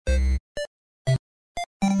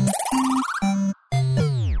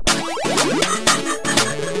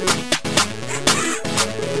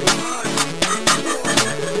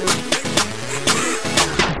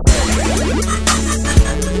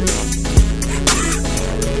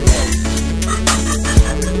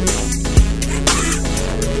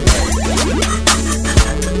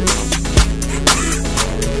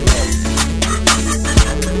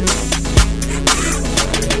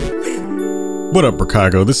What up,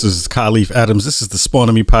 Chicago? This is Khalif Adams. This is the Spawn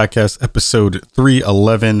on Me podcast, episode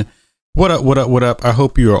 311. What up, what up, what up? I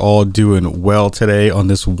hope you are all doing well today on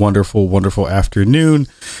this wonderful, wonderful afternoon.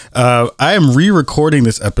 I am re-recording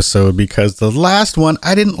this episode because the last one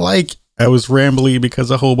I didn't like. I was rambly because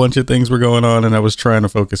a whole bunch of things were going on and I was trying to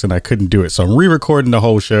focus and I couldn't do it. So I'm re-recording the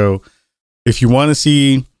whole show. If you want to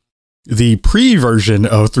see the pre-version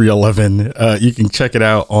of 311, you can check it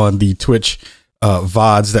out on the Twitch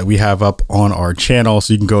VODs that we have up on our channel.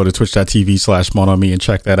 So you can go to twitch.tv/SpawnOnMe and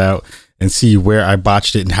check that out and see where I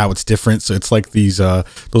botched it and how it's different. So it's like these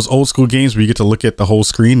those old school games where you get to look at the whole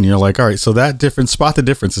screen and you're like, all right, so that difference, spot the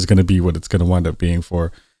difference is going to be what it's going to wind up being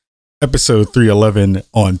for episode 311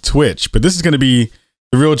 on Twitch. But this is going to be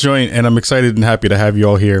the real joint, and I'm excited and happy to have you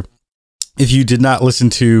all here. If you did not listen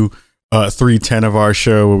to 310 of our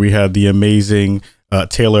show, where we had the amazing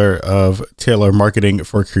Taylor of Taylor Marketing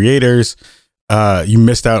for Creators, you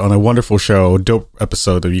missed out on a wonderful show, dope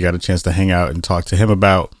episode that you got a chance to hang out and talk to him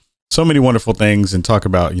about so many wonderful things and talk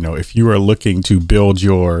about, you know, if you are looking to build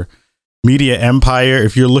your media empire,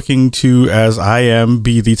 if you're looking to, as I am,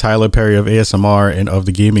 be the Tyler Perry of ASMR and of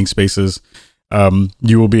the gaming spaces,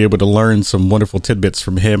 you will be able to learn some wonderful tidbits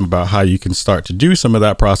from him about how you can start to do some of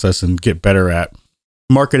that process and get better at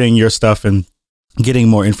marketing your stuff and getting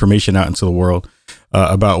more information out into the world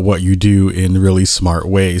about what you do in really smart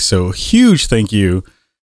ways. So huge thank you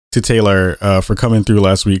to Taylor for coming through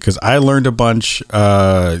last week, because I learned a bunch.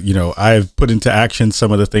 I've put into action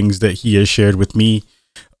some of the things that he has shared with me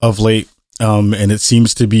of late. And it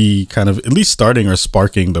seems to be kind of at least starting or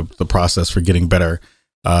sparking the process for getting better.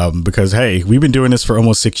 Because, hey, we've been doing this for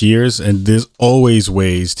almost 6 years, and there's always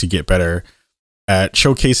ways to get better at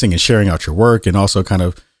showcasing and sharing out your work, and also kind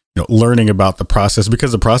of, you know, learning about the process,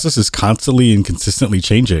 because the process is constantly and consistently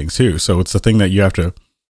changing too. So it's the thing that you have to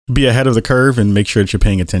be ahead of the curve and make sure that you're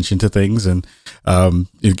paying attention to things. And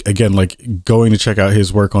again, like going to check out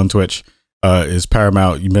his work on Twitch is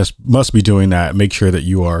paramount. You must be doing that. Make sure that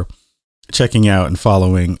you are checking out and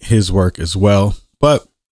following his work as well. But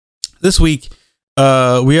this week,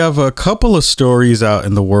 we have a couple of stories out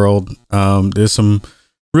in the world. There's some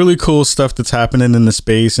really cool stuff that's happening in the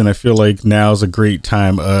space, and I feel like now is a great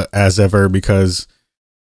time as ever, because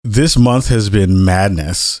this month has been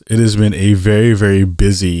madness. It has been a very, very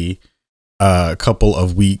busy couple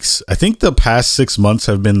of weeks. I think the past 6 months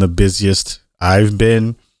have been the busiest I've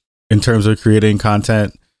been in terms of creating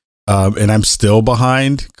content, and I'm still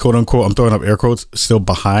behind, quote unquote. I'm throwing up air quotes, still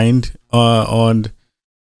behind on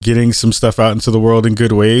getting some stuff out into the world in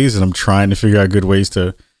good ways, and I'm trying to figure out good ways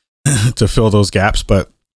to fill those gaps. But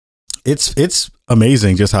it's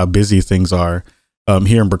amazing just how busy things are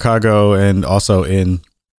here in Chicago, and also in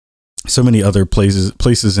so many other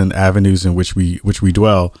places and avenues in which we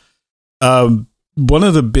dwell. One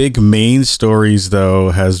of the big main stories, though,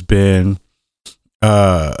 has been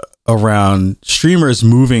around streamers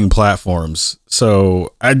moving platforms.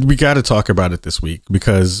 So we got to talk about it this week,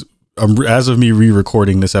 because as of me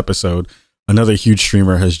re-recording this episode, another huge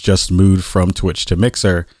streamer has just moved from Twitch to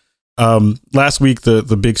Mixer. Last week,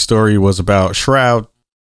 the big story was about Shroud,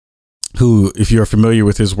 who, if you're familiar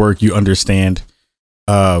with his work, you understand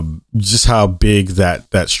just how big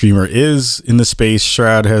that streamer is in the space.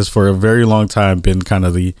 Shroud has for a very long time been kind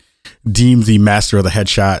of deemed the master of the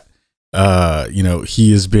headshot.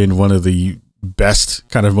 He has been one of the best,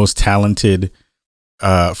 kind of most talented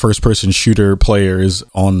first person shooter players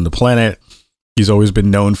on the planet. He's always been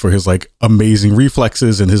known for his like amazing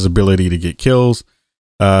reflexes and his ability to get kills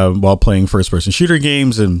while playing first person shooter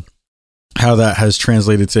games, and how that has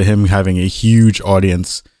translated to him having a huge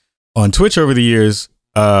audience on Twitch over the years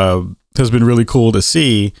has been really cool to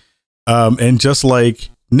see. And just like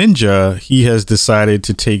Ninja, he has decided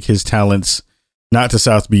to take his talents not to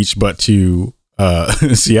South Beach, but to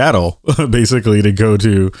Seattle, basically, to go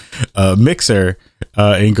to Mixer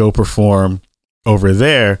and go perform over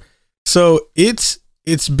there. So it's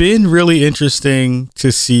been really interesting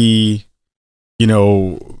to see, you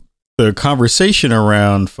know, the conversation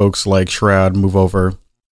around folks like Shroud move over,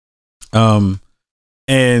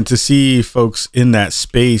 and to see folks in that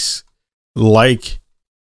space like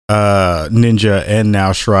Ninja and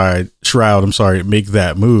now Shroud, make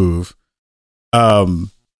that move. And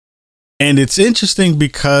it's interesting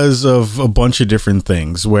because of a bunch of different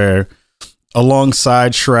things, where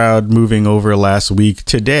alongside Shroud moving over last week,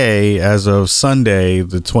 today, as of Sunday,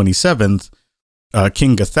 the 27th,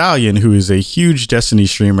 King Gothalion, who is a huge Destiny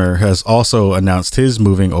streamer, has also announced his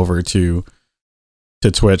moving over to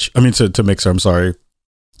Twitch. To Mixer, I'm sorry.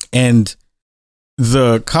 And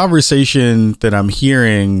the conversation that I'm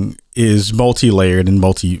hearing is multi-layered and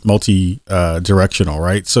multi directional,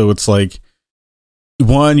 right? So it's like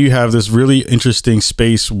one, you have this really interesting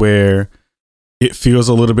space where it feels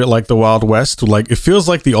a little bit like the Wild West. Like it feels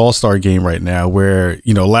like the All-Star game right now, where,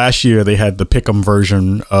 you know, last year they had the pick'em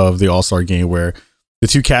version of the All-Star game where the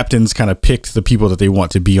two captains kind of picked the people that they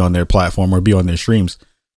want to be on their platform or be on their streams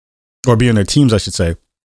or be on their teams, I should say.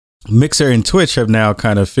 Mixer and Twitch have now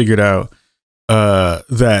kind of figured out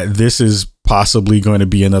that this is possibly going to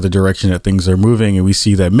be another direction that things are moving. And we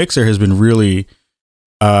see that Mixer has been really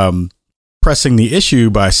pressing the issue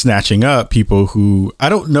by snatching up people who, I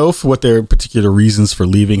don't know what their particular reasons for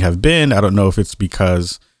leaving have been. I don't know if it's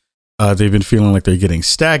because they've been feeling like they're getting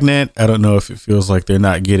stagnant. I don't know if it feels like they're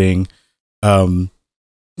not getting the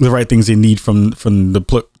right things they need from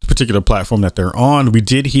the particular platform that they're on. We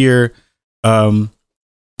did hear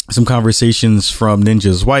some conversations from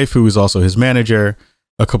Ninja's wife, who is also his manager,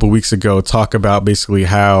 a couple weeks ago, talk about basically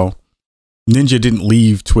how Ninja didn't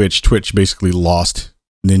leave Twitch. Twitch basically lost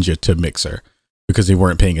Ninja to Mixer because they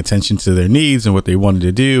weren't paying attention to their needs and what they wanted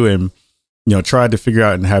to do, and, you know, tried to figure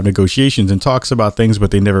out and have negotiations and talks about things,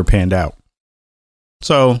 but they never panned out.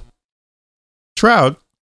 So Shroud,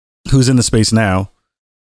 who's in the space now,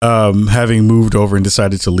 having moved over and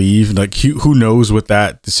decided to leave, like who knows what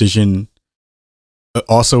that decision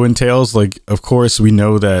also entails. Like, of course, we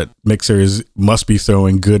know that Mixer must be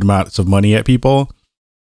throwing good amounts of money at people.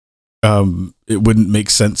 It wouldn't make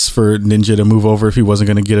sense for Ninja to move over if he wasn't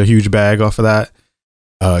going to get a huge bag off of that.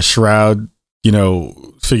 Shroud, you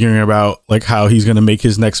know, figuring about like how he's going to make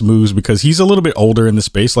his next moves because he's a little bit older in the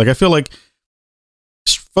space. Like, I feel like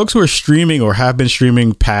folks who are streaming or have been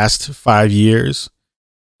streaming past 5 years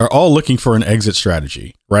are all looking for an exit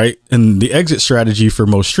strategy, right? And the exit strategy for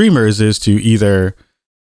most streamers is to either,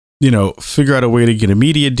 you know, figure out a way to get a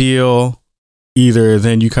media deal. Either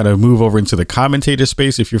then you kind of move over into the commentator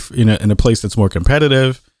space if you're in a place that's more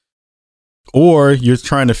competitive, or you're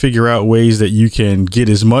trying to figure out ways that you can get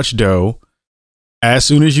as much dough as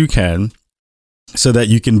soon as you can so that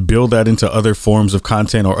you can build that into other forms of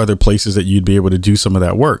content or other places that you'd be able to do some of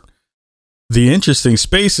that work. The interesting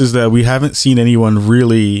space is that we haven't seen anyone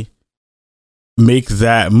really make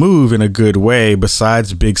that move in a good way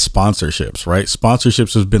besides big sponsorships, right?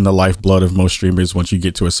 Sponsorships have been the lifeblood of most streamers once you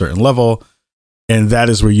get to a certain level. And that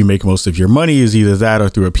is where you make most of your money, is either that or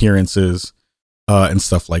through appearances and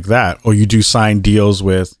stuff like that. Or you do sign deals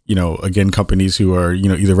with, you know, again, companies who are, you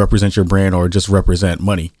know, either represent your brand or just represent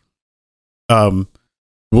money.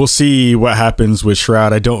 We'll see what happens with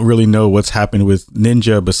Shroud. I don't really know what's happened with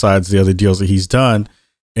Ninja besides the other deals that he's done.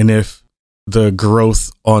 And if the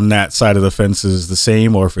growth on that side of the fence is the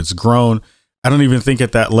same or if it's grown. I don't even think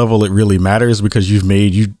at that level it really matters because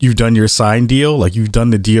you've done your sign deal. Like, you've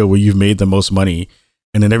done the deal where you've made the most money,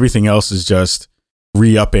 and then everything else is just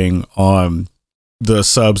re-upping on the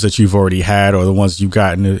subs that you've already had or the ones you've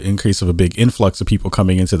gotten in case of a big influx of people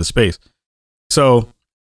coming into the space. So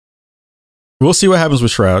we'll see what happens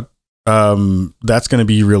with Shroud. That's going to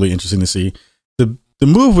be really interesting to see. The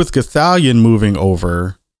move with Gothalion moving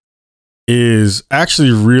over is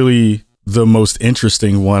actually really the most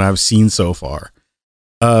interesting one I've seen so far.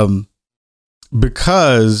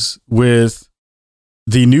 Because with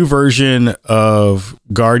the new version of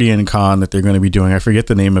Guardian Con that they're going to be doing, I forget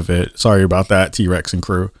the name of it. Sorry about that, T-Rex and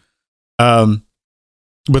crew.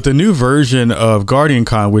 But the new version of Guardian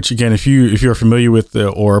Con, which again, if you're familiar with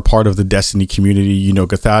or a part of the Destiny community, you know,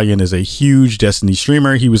 Gothalion is a huge Destiny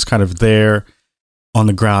streamer. He was kind of there on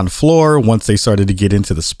the ground floor once they started to get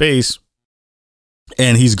into the space.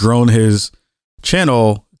 And he's grown his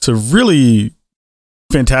channel to really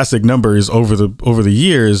fantastic numbers over the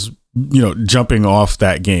years, you know, jumping off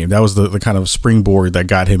that game. That was the kind of springboard that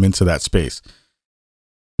got him into that space.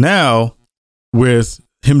 Now, with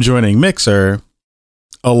him joining Mixer,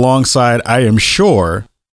 alongside, I am sure,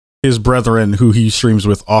 his brethren who he streams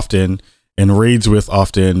with often and raids with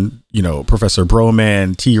often, you know, Professor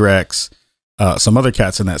Broman, T-Rex, some other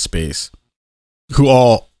cats in that space, who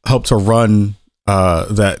all help to run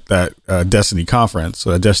that Destiny conference,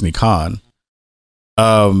 Destiny Con.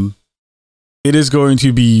 It is going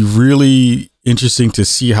to be really interesting to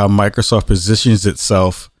see how Microsoft positions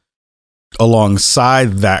itself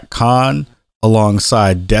alongside that con,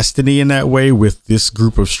 alongside Destiny in that way with this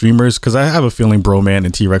group of streamers, because I have a feeling Broman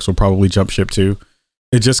and T-Rex will probably jump ship too.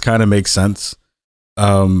 It just kind of makes sense.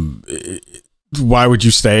 Why would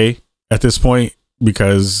you stay at this point?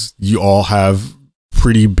 Because you all have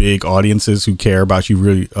pretty big audiences who care about you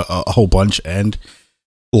really a whole bunch. And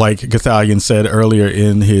like Gothalion said earlier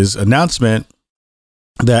in his announcement,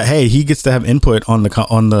 that hey, he gets to have input on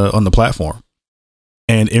the platform,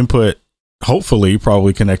 and input hopefully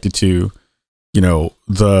probably connected to, you know,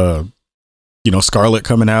 the Scarlet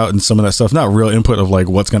coming out and some of that stuff. Not real input of like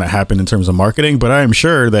what's going to happen in terms of marketing, but I am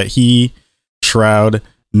sure that he, Shroud,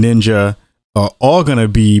 Ninja are all going to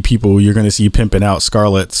be people you're going to see pimping out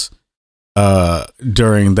Scarlets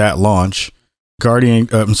during that launch.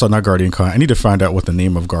 Not Guardian Con. I need to find out what the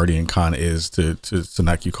name of Guardian Con is to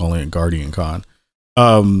not keep calling it Guardian Con.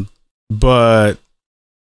 But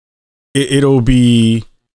it'll be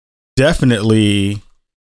definitely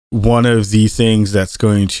one of the things that's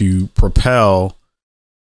going to propel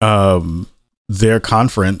their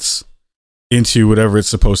conference into whatever it's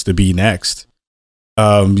supposed to be next.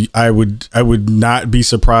 I would not be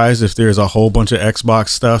surprised if there's a whole bunch of Xbox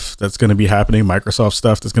stuff that's going to be happening, Microsoft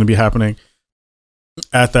stuff that's going to be happening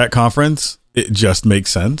at that conference. It just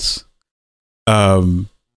makes sense.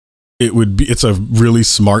 It's a really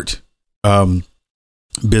smart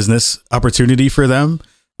business opportunity for them.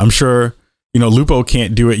 I'm sure, Lupo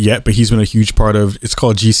can't do it yet, but he's been a huge part of, it's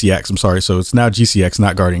called GCX. I'm sorry. So it's now GCX,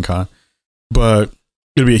 not Guardian Con, but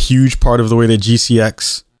it'll be a huge part of the way that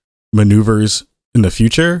GCX maneuvers in the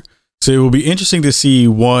future. So it will be interesting to see,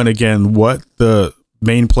 one, again, what the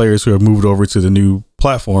main players who have moved over to the new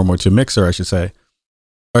platform, or to Mixer, I should say,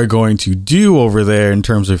 are going to do over there in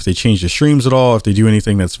terms of if they change the streams at all, if they do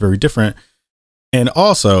anything that's very different. And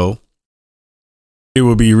also, it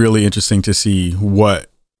will be really interesting to see what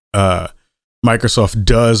Microsoft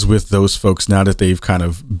does with those folks now that they've kind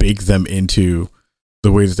of baked them into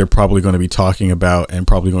the way that they're probably going to be talking about and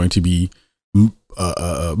probably going to be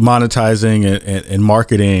monetizing and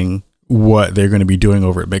marketing what they're going to be doing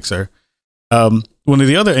over at Mixer. One of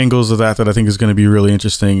the other angles of that I think is going to be really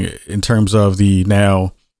interesting in terms of the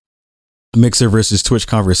now Mixer versus Twitch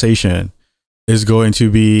conversation is going to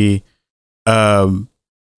be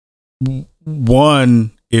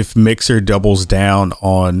one, if Mixer doubles down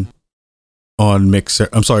on Mixer.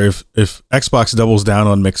 I'm sorry, if Xbox doubles down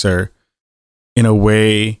on Mixer in a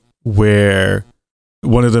way where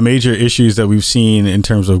one of the major issues that we've seen in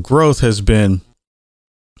terms of growth has been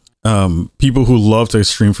people who love to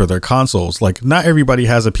stream for their consoles. Like, not everybody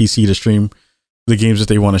has a PC to stream the games that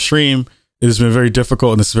they want to stream. It has been very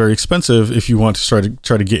difficult and it's very expensive if you want to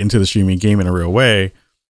try to get into the streaming game in a real way.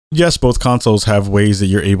 Yes, both consoles have ways that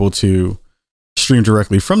you're able to stream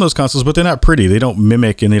directly from those consoles, but they're not pretty. They don't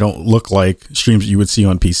mimic and they don't look like streams that you would see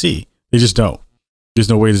on PC. They just don't. There's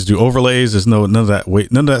no way to do overlays. There's none of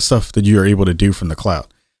that stuff that you are able to do from the cloud,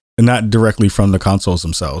 and not directly from the consoles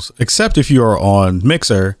themselves. Except if you are on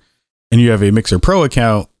Mixer and you have a Mixer Pro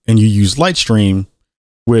account and you use Lightstream,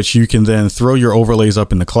 which you can then throw your overlays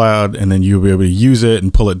up in the cloud, and then you'll be able to use it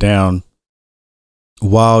and pull it down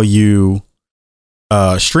while you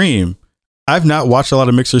stream. I've not watched a lot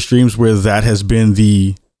of Mixer streams where that has been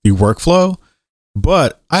the workflow,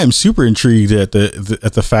 but I am super intrigued at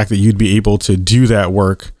the fact that you'd be able to do that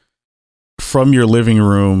work from your living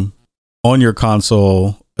room on your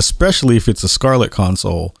console, especially if it's a Scarlet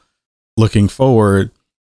console. Looking forward,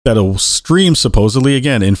 that'll stream supposedly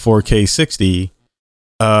again in 4K 60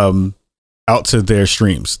 out to their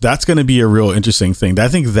streams. That's going to be a real interesting thing. I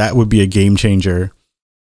think that would be a game changer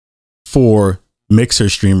for Mixer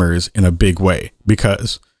streamers in a big way,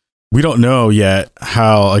 because we don't know yet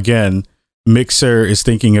how, again, Mixer is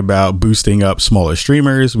thinking about boosting up smaller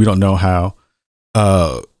streamers. We don't know how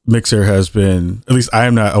Mixer has been, at least I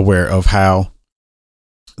am not aware of how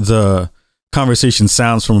the conversation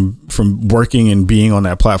sounds from working and being on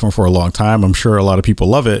that platform for a long time. I'm sure a lot of people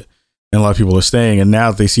love it and a lot of people are staying. And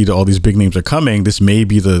now that they see that all these big names are coming, this may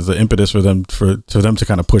be the impetus for them to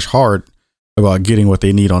kind of push hard about getting what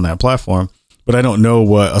they need on that platform. But I don't know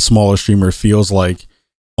what a smaller streamer feels like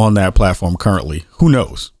on that platform currently. Who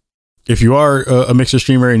knows? If you are a Mixer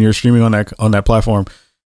streamer and you're streaming on that platform,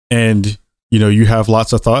 and you have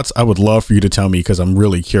lots of thoughts, I would love for you to tell me, because I'm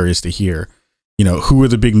really curious to hear, who are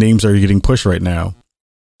the big names that are getting pushed right now.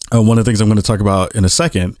 One of the things I'm going to talk about in a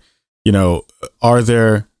second, are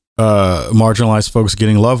there marginalized folks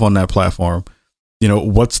getting love on that platform?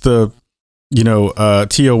 What's the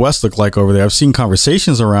TOS look like over there? I've seen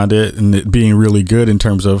conversations around it and it being really good in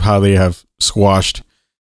terms of how they have squashed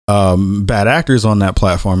bad actors on that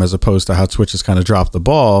platform, as opposed to how Twitch has kind of dropped the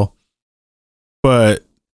ball. But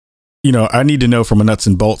I need to know from a nuts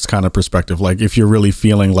and bolts kind of perspective, like if you're really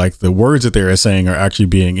feeling like the words that they're saying are actually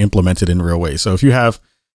being implemented in real ways. So if you have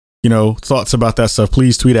thoughts about that stuff,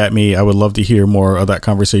 please tweet at me. I would love to hear more of that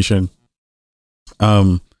conversation.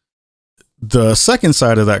 The second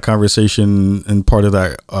side of that conversation and part of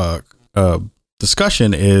that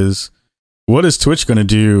discussion is, what is Twitch going to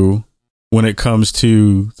do when it comes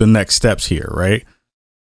to the next steps here, right?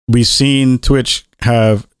 We've seen Twitch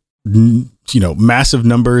have, massive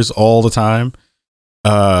numbers all the time.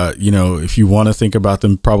 If you want to think about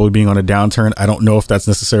them probably being on a downturn, I don't know if that's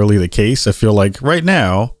necessarily the case. I feel like right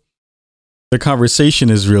now the conversation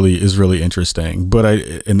is really interesting, but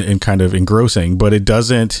and kind of engrossing, but it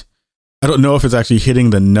doesn't. I don't know if it's actually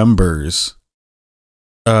hitting the numbers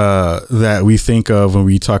that we think of when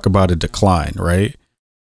we talk about a decline. Right?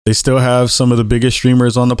 They still have some of the biggest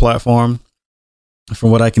streamers on the platform.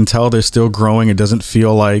 From what I can tell, they're still growing. It doesn't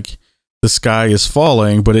feel like the sky is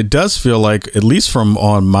falling, but it does feel like, at least from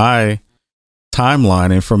on my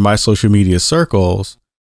timeline and from my social media circles,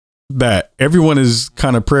 that everyone is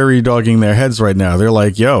kind of prairie dogging their heads right now. They're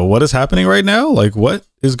like, yo, what is happening right now? Like, what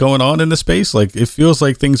is going on in the space? Like, it feels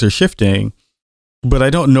like things are shifting, but I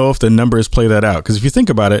don't know if the numbers play that out. Because if you think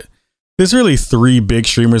about it, there's really 3 big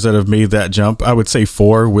streamers that have made that jump. I would say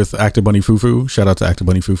 4 with Active Bunny Fufu. Shout out to Active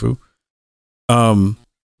Bunny Fufu.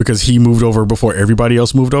 Because he moved over before everybody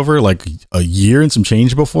else moved over, like a year and some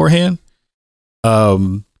change beforehand.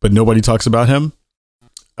 But nobody talks about him.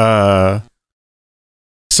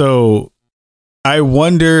 So I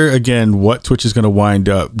wonder again what Twitch is going to wind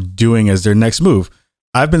up doing as their next move.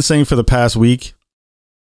 I've been saying for the past week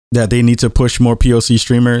that they need to push more POC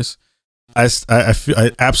streamers. I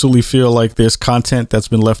absolutely feel like there's content that's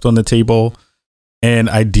been left on the table, and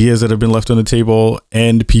ideas that have been left on the table,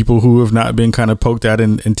 and people who have not been kind of poked at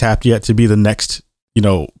and tapped yet to be the next,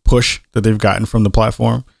 push that they've gotten from the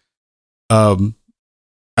platform.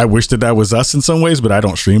 I wish that was us in some ways, but I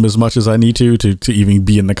don't stream as much as I need to even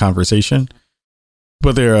be in the conversation.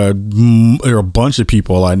 But there are a bunch of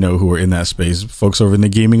people I know who are in that space, folks over in the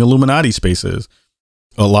gaming Illuminati spaces,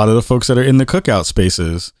 a lot of the folks that are in the cookout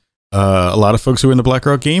spaces, a lot of folks who are in the Black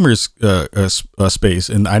Rock Gamers space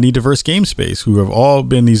and I Need Diverse Game space, who have all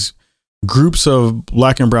been these groups of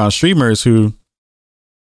Black and brown streamers who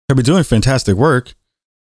have been doing fantastic work,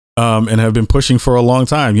 and have been pushing for a long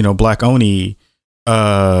time. Black Oni,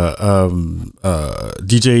 DJ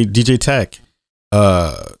Tech,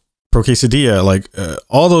 Pro Quesadilla, like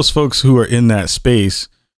all those folks who are in that space,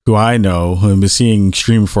 who I know, who have been seeing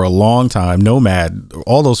stream for a long time, Nomad,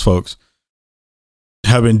 all those folks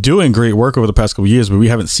have been doing great work over the past couple of years, but we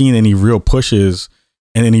haven't seen any real pushes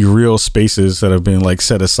and any real spaces that have been like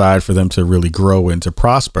set aside for them to really grow and to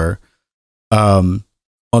prosper.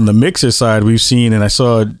 On the Mixer side, we've seen, and I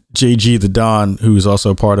saw JG the Don, who's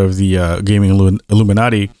also part of the gaming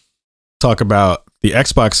Illuminati, talk about the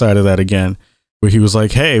Xbox side of that again, where he was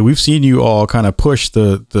like, hey, we've seen you all kind of push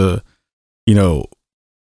the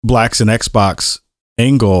blacks and Xbox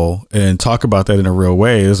angle and talk about that in a real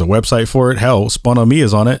way. There's a website for it. Hell, Spawn on Me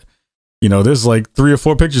is on it. There's like 3 or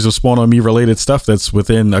 4 pictures of Spawn on Me related stuff that's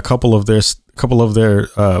within a couple of their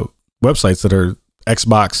websites that are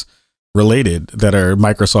Xbox related, that are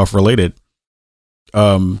Microsoft related.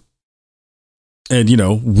 And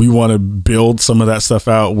we want to build some of that stuff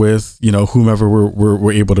out with whomever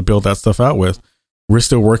we're able to build that stuff out with. We're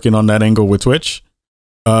still working on that angle with Twitch.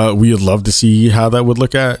 We would love to see how that would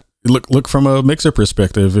look from a Mixer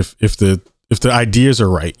perspective if the ideas are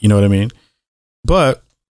right, you know what I mean? But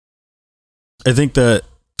I think that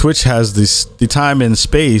Twitch has the time and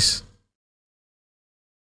space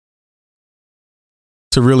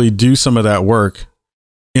to really do some of that work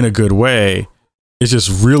in a good way. It's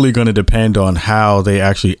just really going to depend on how they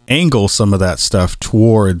actually angle some of that stuff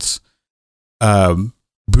towards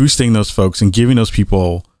boosting those folks and giving those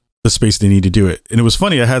people the space they need to do it. And it was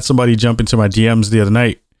funny, I had somebody jump into my DMs the other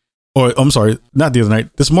night, or I'm sorry, not the other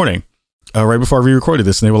night, this morning, right before we recorded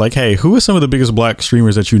this, and they were like, hey, who are some of the biggest black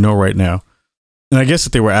streamers that you know right now? And I guess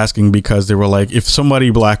that they were asking because they were like, if somebody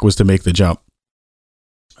black was to make the jump,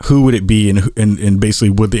 who would it be, and basically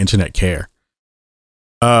would the internet care?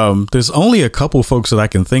 There's only a couple folks that I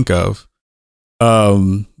can think of.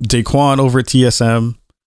 Daquan over at TSM,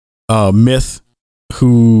 Myth,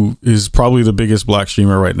 who is probably the biggest black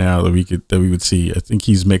streamer right now that we would see. I think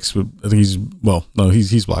he's mixed with, he's black.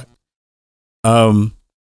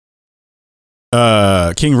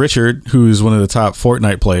 King Richard, who's one of the top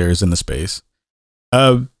Fortnite players in the space.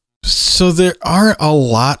 So there aren't a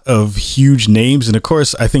lot of huge names, and of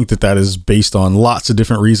course I think that is based on lots of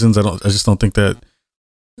different reasons. I just don't think that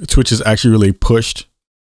Twitch has actually really pushed,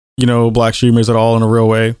 black streamers at all in a real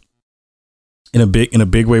way, in a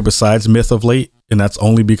big way besides Myth of late, and that's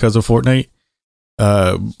only because of Fortnite.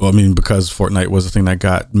 Because Fortnite was the thing that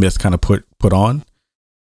got Myth kind of put on.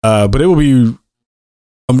 But it will be.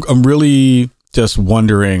 I'm really just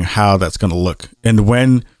wondering how that's going to look, and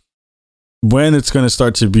when it's going to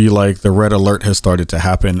start to be like the red alert has started to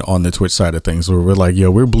happen on the Twitch side of things, where we're like, yo,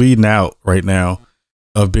 we're bleeding out right now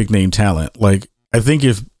of big name talent. Like, I think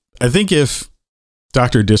if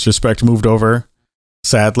Dr. Disrespect moved over,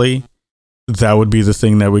 sadly, that would be the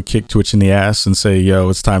thing that would kick Twitch in the ass and say, yo,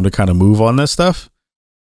 it's time to kind of move on this stuff.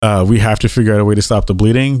 We have to figure out a way to stop the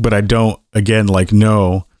bleeding. But I don't, again, like,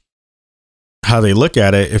 know how they look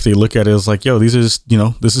at it. If they look at it as like, yo, these is,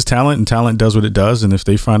 this is talent, and talent does what it does. And if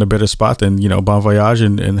they find a better spot, then, bon voyage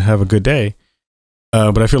and have a good day.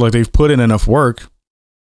 But I feel like they've put in enough work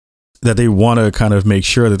that they want to kind of make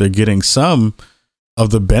sure that they're getting some of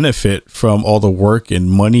the benefit from all the work and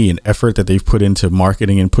money and effort that they've put into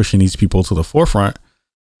marketing and pushing these people to the forefront.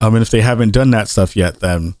 And if they haven't done that stuff yet,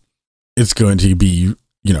 then it's going to be,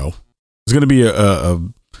 it's going to be a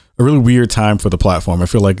really weird time for the platform. I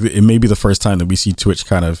feel like it may be the first time that we see Twitch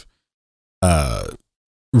kind of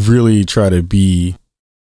really try to be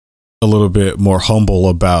a little bit more humble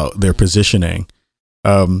about their positioning.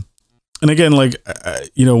 And again, like,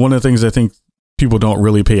 one of the things I think people don't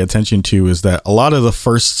really pay attention to is that a lot of the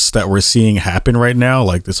firsts that we're seeing happen right now,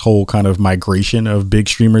 like this whole kind of migration of big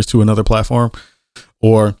streamers to another platform,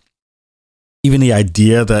 or even the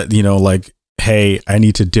idea that, like, hey, I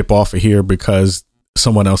need to dip off of here because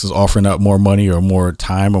someone else is offering up more money or more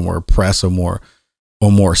time or more press or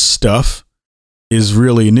more stuff, is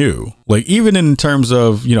really new. Like, even in terms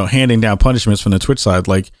of, handing down punishments from the Twitch side,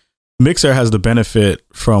 like, Mixer has the benefit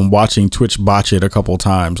from watching Twitch botch it a couple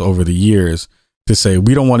times over the years to say,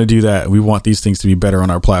 we don't want to do that. We want these things to be better on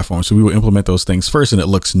our platform. So we will implement those things first. And it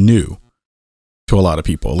looks new to a lot of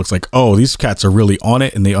people. It looks like, oh, these cats are really on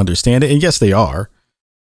it and they understand it. And yes, they are,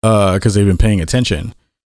 because they've been paying attention.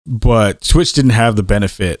 But Twitch didn't have the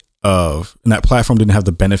benefit of, and that platform didn't have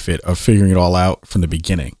the benefit of figuring it all out from the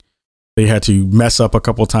beginning. They had to mess up a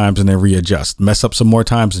couple times and then readjust, mess up some more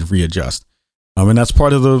times and readjust. And that's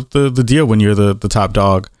part of the deal when you're the top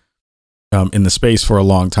dog in the space for a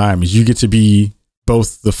long time, is you get to be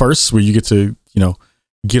both the first, where you get to,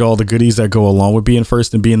 get all the goodies that go along with being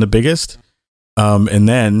first and being the biggest. And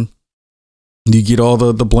then you get all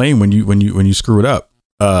the blame when you screw it up.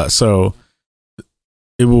 So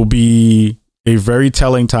it will be a very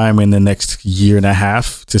telling time in the next year and a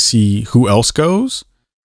half to see who else goes,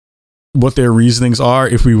 what their reasonings are,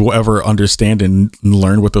 if we will ever understand and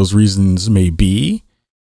learn what those reasons may be.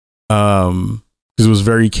 Because it was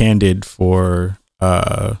very candid for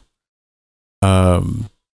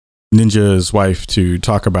Ninja's wife to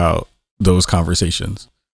talk about those conversations.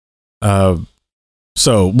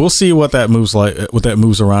 So we'll see what that moves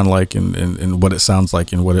around like, and what it sounds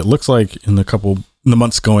like and what it looks like in the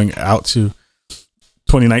months going out to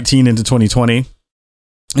 2019 into 2020.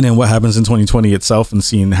 And then what happens in 2020 itself, and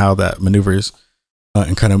seeing how that maneuvers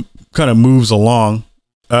and kind of moves along.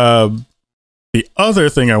 The other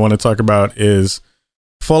thing I want to talk about is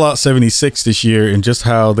Fallout 76 this year, and just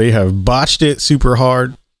how they have botched it super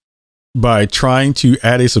hard by trying to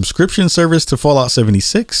add a subscription service to Fallout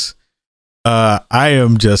 76. I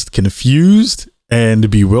am just confused and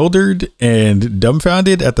bewildered and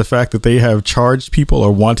dumbfounded at the fact that they have charged people,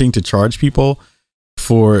 or wanting to charge people,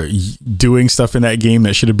 for doing stuff in that game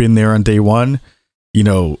that should have been there on day one.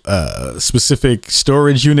 Specific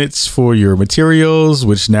storage units for your materials,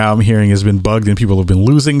 which now I'm hearing has been bugged and people have been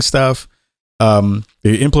losing stuff.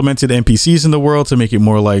 They implemented NPCs in the world to make it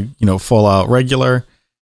more like, Fallout regular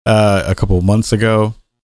a couple of months ago,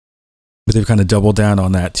 but they've kind of doubled down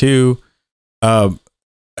on that too. I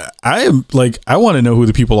want to know who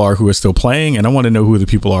the people are who are still playing, and I want to know who the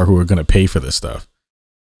people are who are going to pay for this stuff.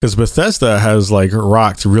 Because Bethesda has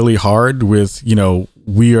rocked really hard with,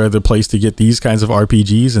 we are the place to get these kinds of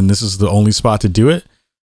RPGs, and this is the only spot to do it.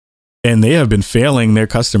 And they have been failing their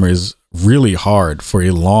customers really hard for a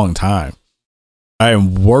long time. I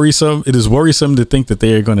am worrisome. It is worrisome to think that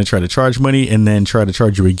they are going to try to charge money and then try to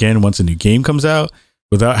charge you again once a new game comes out,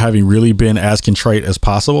 without having really been as contrite as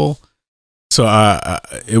possible. So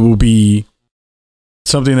it will be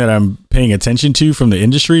something that I'm paying attention to from the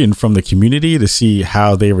industry and from the community to see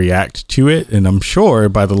how they react to it. And I'm sure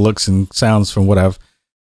by the looks and sounds from what I've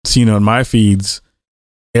seen on my feeds,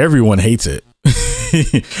 everyone hates it.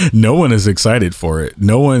 No one is excited for it.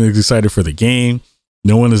 No one is excited for the game.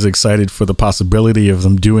 No one is excited for the possibility of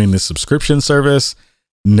them doing this subscription service.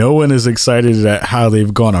 No one is excited at how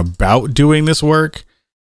they've gone about doing this work.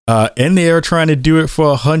 And they are trying to do it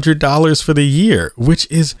for $100 for the year, which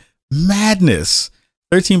is madness.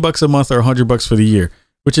 $13 a month or $100 for the year,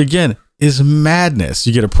 which again is madness.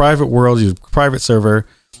 You get a private world, you get a private server,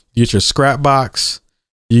 you get your scrap box,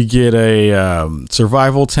 you get a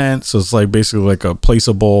survival tent. So it's basically like a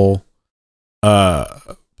placeable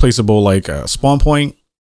spawn point.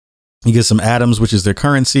 You get some atoms, which is their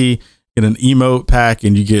currency, get an emote pack,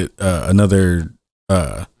 and you get another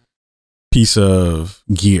piece of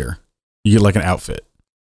gear. You get an outfit,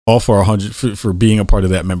 all for $100 for being a part of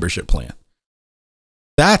that membership plan.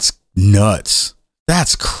 That's nuts.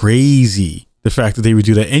 That's crazy. The fact that they would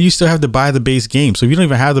do that. And you still have to buy the base game. So if you don't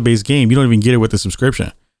even have the base game, you don't even get it with the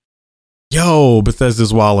subscription. Yo,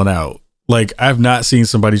 Bethesda's wilding out. Like, I've not seen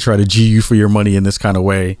somebody try to G you for your money in this kind of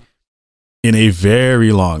way in a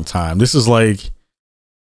very long time. This is like,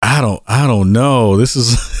 I don't know. This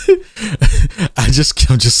is, I'm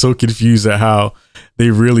just so confused at how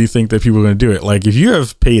they really think that people are going to do it. Like, if you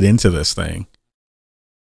have paid into this thing,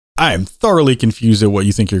 I am thoroughly confused at what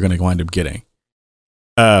you think you're going to wind up getting.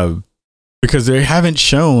 Because they haven't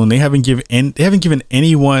given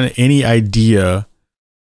anyone any idea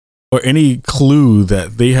or any clue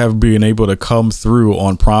that they have been able to come through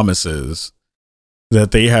on promises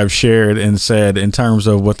that they have shared and said in terms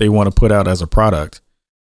of what they want to put out as a product.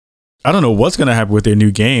 I don't know what's going to happen with their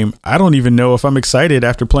new game. I don't even know if I'm excited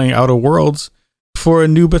after playing Outer Worlds for a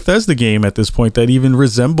new Bethesda game at this point that even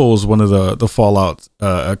resembles one of the Fallout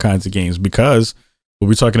kinds of games, because we'll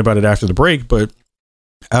be talking about it after the break. But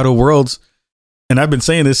Outer Worlds, and I've been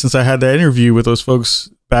saying this since I had that interview with those folks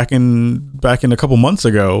back in a couple months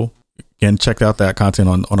ago. Again, check out that content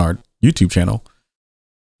on our YouTube channel.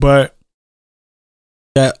 But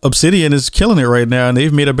that Obsidian is killing it right now, and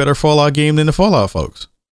they've made a better Fallout game than the Fallout folks.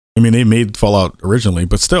 I mean, they made Fallout originally,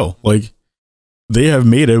 but still, like, they have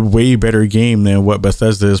made a way better game than what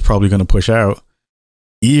Bethesda is probably going to push out.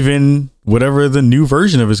 Even whatever the new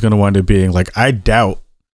version of it is going to wind up being. Like, I doubt,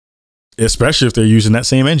 especially if they're using that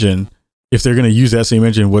same engine, if they're going to use that same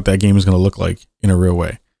engine, what that game is going to look like in a real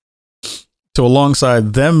way. So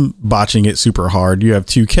alongside them botching it super hard, you have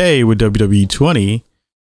 2K with WWE 20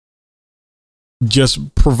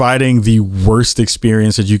 just providing the worst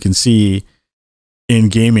experience that you can see in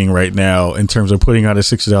gaming right now in terms of putting out a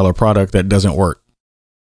 $60 product that doesn't work.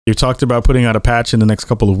 They've talked about putting out a patch in the next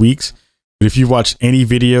couple of weeks, but if you've watched any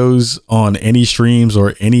videos on any streams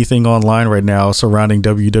or anything online right now surrounding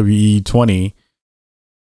WWE 20,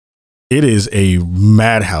 it is a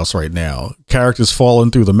madhouse right now. Characters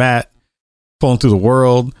falling through the mat, falling through the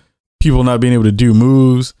world, people not being able to do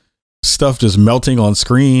moves, stuff just melting on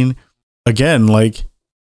screen. Again, like,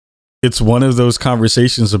 it's one of those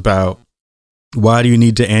conversations about why do you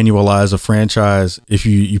need to annualize a franchise if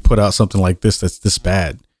you put out something like this that's this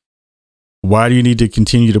bad? Why do you need to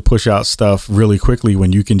continue to push out stuff really quickly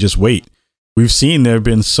when you can just wait? We've seen there have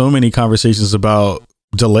been so many conversations about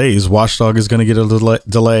delays. Watch Dogs is going to get a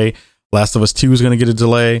delay. Last of Us 2 is going to get a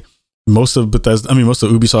delay. Most of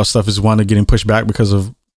Ubisoft stuff is wanting getting pushed back because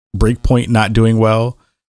of Breakpoint not doing well.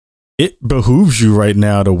 It behooves you right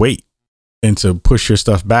now to wait and to push your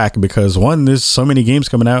stuff back because, one, there's so many games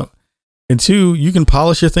coming out, and two, you can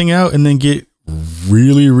polish your thing out and then get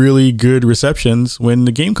really, really good receptions when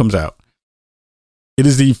the game comes out. It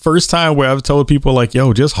is the first time where I've told people, like,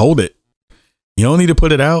 yo, just hold it. You don't need to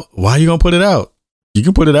put it out. Why are you going to put it out? You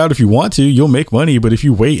can put it out if you want to. You'll make money. But if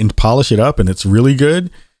you wait and polish it up and it's really good,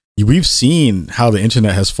 we've seen how the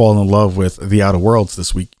internet has fallen in love with the Outer Worlds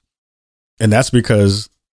this week. And that's because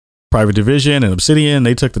Private Division and Obsidian,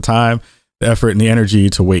 they took the time, the effort, and the energy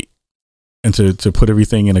to wait and to put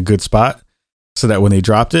everything in a good spot so that when they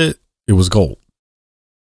dropped it, it was gold.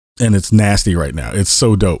 And it's nasty right now. It's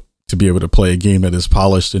so dope to be able to play a game that is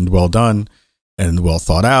polished and well done and well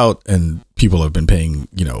thought out. And people have been paying,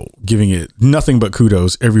 giving it nothing but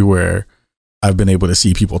kudos everywhere. I've been able to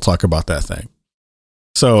see people talk about that thing.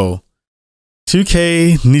 So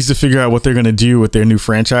 2K needs to figure out what they're going to do with their new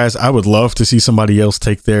franchise. I would love to see somebody else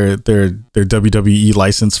take their WWE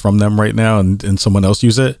license from them right now and someone else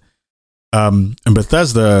use it. And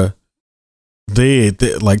Bethesda, they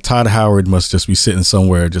like Todd Howard must just be sitting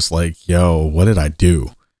somewhere just like, yo, what did I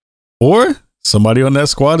do? Or somebody on that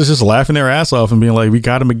squad is just laughing their ass off and being like, we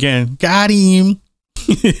got him again. Got him.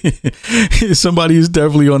 Somebody is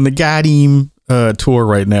definitely on the got him tour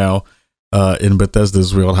right now in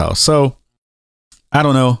Bethesda's wheelhouse. So I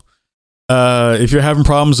don't know. If you're having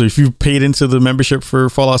problems or if you've paid into the membership for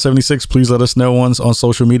Fallout 76, please let us know on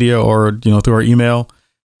social media or, through our email.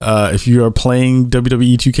 If you are playing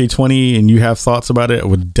WWE 2K20 and you have thoughts about it, I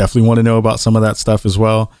would definitely want to know about some of that stuff as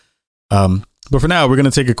well. But for now, we're going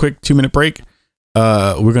to take a quick 2-minute break.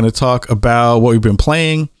 We're going to talk about what we've been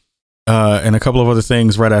playing and a couple of other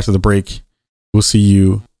things right after the break. We'll see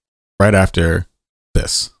you right after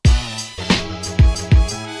this.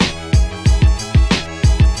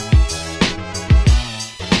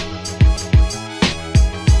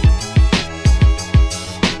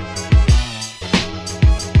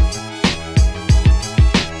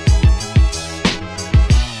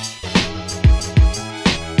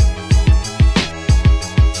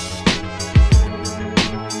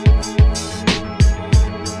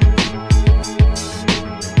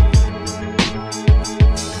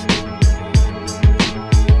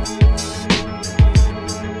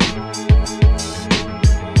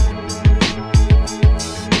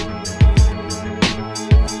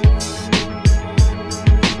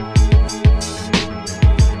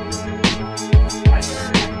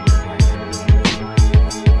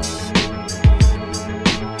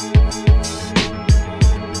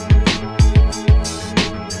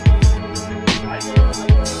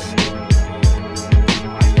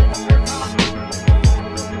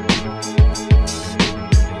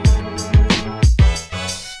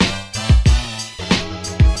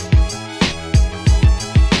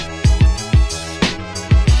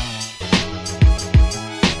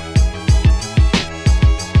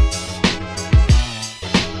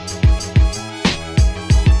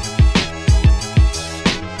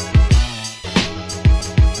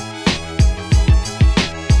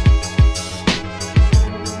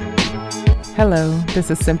 Hello,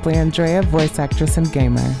 this is Simply Andrea, voice actress and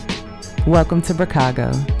gamer. Welcome to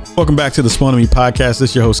Bracago. Welcome back to the Spawn on Me podcast.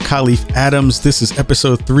 This is your host, Khalif Adams. This is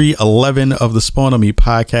episode 311 of the Spawn on Me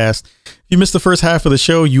podcast. If you missed the first half of the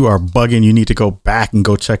show, you are bugging. You need to go back and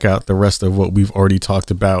go check out the rest of what we've already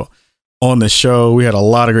talked about on the show. We had a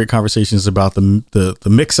lot of great conversations about the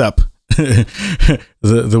mix-up.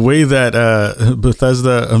 the way that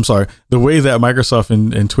the way that Microsoft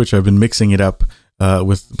and Twitch have been mixing it up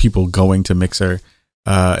with people going to Mixer,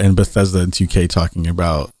 and Bethesda and 2K talking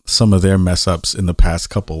about some of their mess ups in the past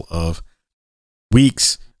couple of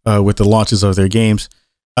weeks with the launches of their games.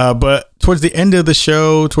 But towards the end of the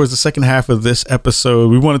show, towards the second half of this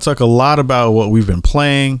episode, we want to talk a lot about what we've been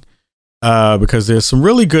playing because there's some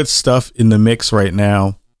really good stuff in the mix right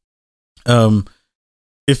now.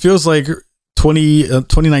 It feels like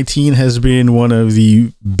 2019 has been one of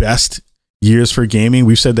the best years for gaming.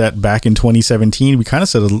 We've said that back in 2017. We kind of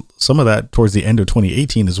said some of that towards the end of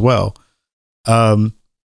 2018 as well.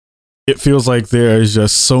 It feels like there's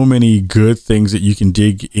just so many good things that you can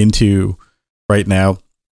dig into right now,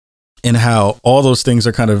 and how all those things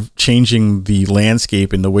are kind of changing the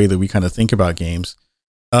landscape in the way that we kind of think about games.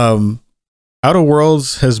 Outer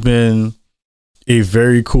Worlds has been a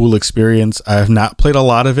very cool experience. I have not played a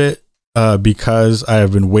lot of it because I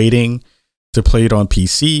have been waiting to play it on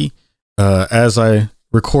PC. As I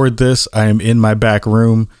record this, I am in my back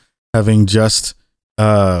room, having just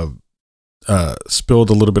spilled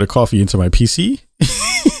a little bit of coffee into my PC.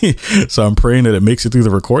 So I'm praying that it makes it through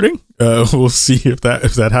the recording. We'll see if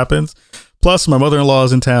that happens. Plus, my mother-in-law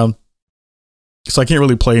is in town, so I can't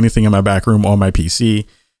really play anything in my back room on my PC.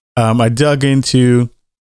 I dug into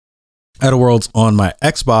Outer Worlds on my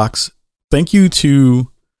Xbox. Thank you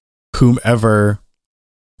to whomever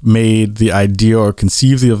made the idea or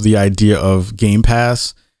conceived of the idea of Game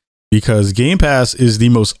Pass, because Game Pass is the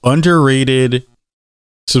most underrated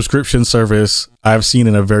subscription service I've seen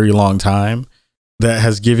in a very long time, that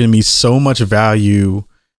has given me so much value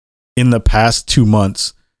in the past 2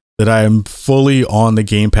 months that I am fully on the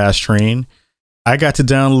Game Pass train. I got to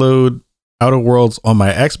download Outer Worlds on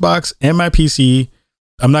my Xbox and my PC.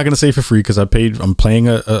 I'm not going to say for free because I'm paying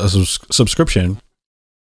a subscription,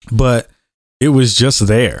 but it was just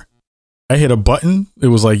there. I hit a button. It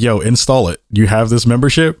was like, yo, install it. You have this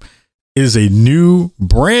membership. It is a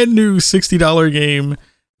brand new $60 game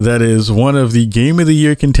that is one of the Game of the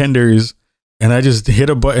Year contenders. And I just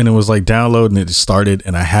hit a button and it was like download, and it just started,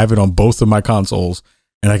 and I have it on both of my consoles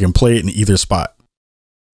and I can play it in either spot.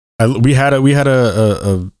 We had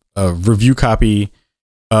a review copy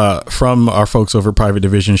from our folks over Private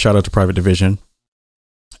Division. Shout out to Private Division.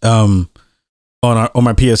 On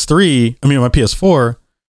my PS3, on my PS4,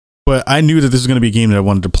 but I knew that this was going to be a game that I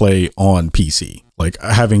wanted to play on PC. Like,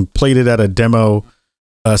 having played it at a demo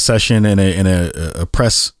session and a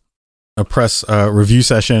press review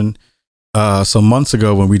session some months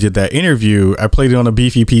ago when we did that interview, I played it on a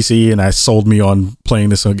beefy PC, and I sold me on playing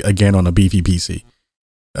this again on a beefy PC.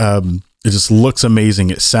 It just looks amazing.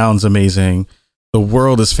 It sounds amazing. The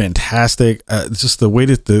world is fantastic. Just the way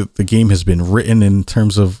that the game has been written in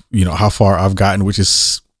terms of, how far I've gotten, which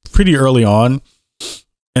is pretty early on.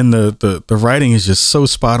 And the writing is just so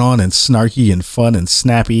spot on and snarky and fun and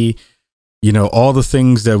snappy. All the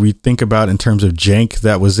things that we think about in terms of jank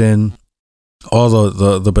that was in all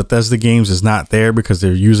the Bethesda games is not there because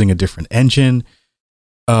they're using a different engine.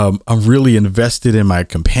 I'm really invested in my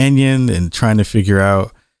companion and trying to figure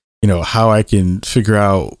out, how I can figure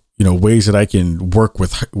out, ways that I can work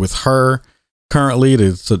with her currently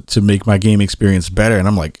to make my game experience better. And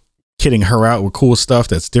I'm like kitting her out with cool stuff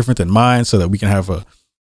that's different than mine so that we can have a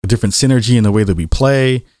different synergy in the way that we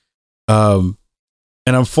play. And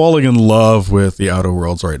I'm falling in love with the Outer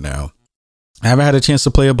Worlds right now. I haven't had a chance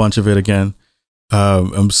to play a bunch of it again.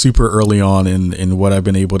 I'm super early on in what I've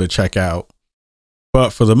been able to check out.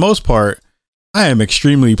 But for the most part, I am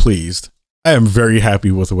extremely pleased. I am very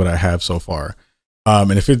happy with what I have so far.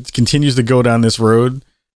 And if it continues to go down this road,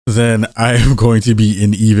 then I am going to be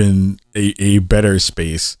in even a better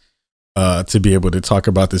space to be able to talk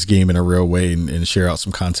about this game in a real way and share out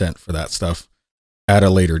some content for that stuff at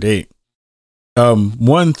a later date.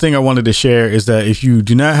 One thing I wanted to share is that if you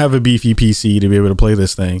do not have a beefy PC to be able to play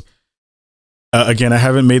this thing, again, I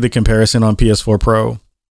haven't made the comparison on PS4 Pro,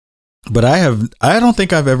 but I don't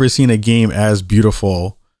think I've ever seen a game as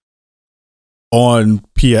beautiful on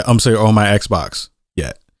my Xbox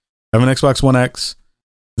yet. I have an Xbox One X.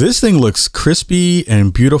 This thing looks crispy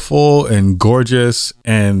and beautiful and gorgeous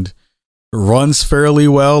and runs fairly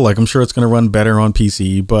well. Like, I'm sure it's going to run better on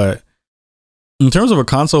PC, but in terms of a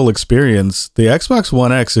console experience, the Xbox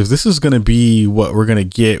One X, if this is going to be what we're going to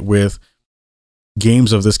get with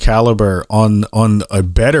games of this caliber on a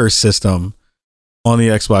better system on the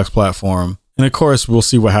Xbox platform. And of course, we'll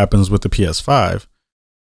see what happens with the PS5.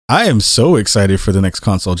 I am so excited for the next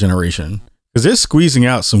console generation because they're squeezing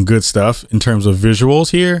out some good stuff in terms of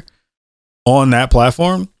visuals here on that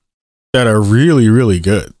platform that are really, really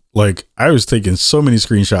good. Like, I was taking so many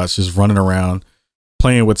screenshots just running around,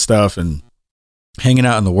 playing with stuff and hanging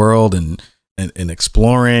out in the world and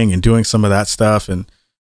exploring and doing some of that stuff. And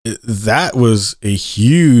that was a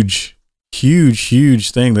huge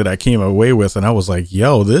thing that I came away with. And I was like,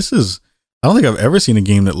 yo, I don't think I've ever seen a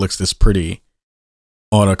game that looks this pretty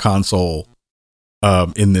on a console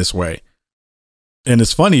in this way. And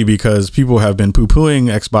it's funny because people have been poo-pooing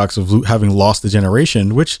Xbox of having lost the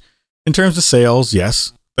generation, which in terms of sales,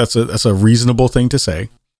 yes, that's a reasonable thing to say.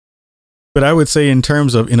 But I would say in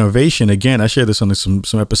terms of innovation, again, I shared this on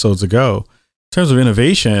some episodes ago. In terms of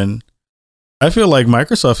innovation, I feel like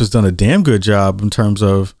Microsoft has done a damn good job in terms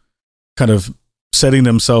of kind of setting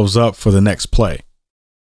themselves up for the next play,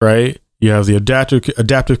 right? You have the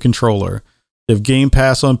adaptive controller. You have Game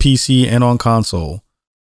Pass on PC and on console.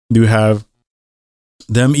 You have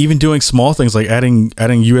them even doing small things like adding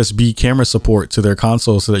USB camera support to their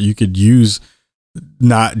console so that you could use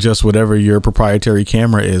not just whatever your proprietary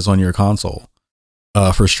camera is on your console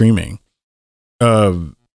for streaming.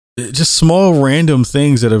 Just small random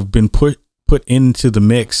things that have been put into the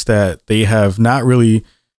mix that they have not really,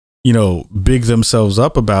 big themselves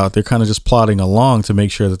up about. They're kind of just plodding along to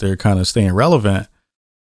make sure that they're kind of staying relevant.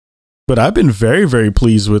 But I've been very, very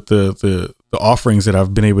pleased with the offerings that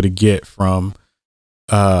I've been able to get from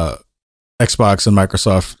Xbox and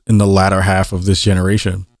Microsoft in the latter half of this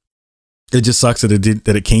generation. It just sucks that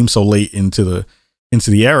it came so late into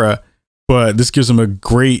the era, but this gives them a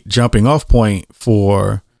great jumping off point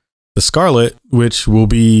for the Scarlet, which will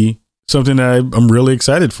be something that I'm really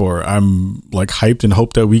excited for. I'm like hyped and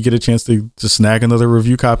hope that we get a chance to snag another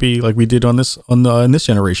review copy like we did in this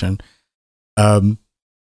generation.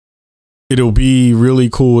 It'll be really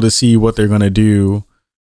cool to see what they're going to do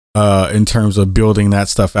in terms of building that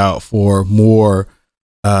stuff out for more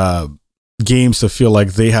games to feel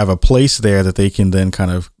like they have a place there that they can then kind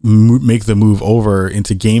of make the move over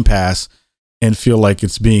into Game Pass and feel like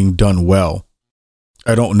it's being done well.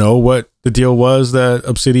 I don't know what the deal was that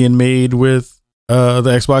Obsidian made with the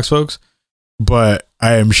Xbox folks, but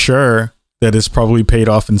I am sure that it's probably paid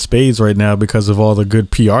off in spades right now because of all the good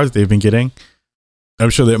PR that they've been getting. I'm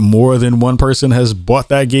sure that more than one person has bought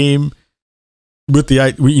that game with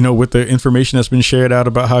the information that's been shared out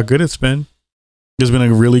about how good it's been. There's been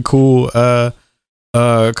a really cool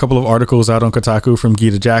couple of articles out on Kotaku from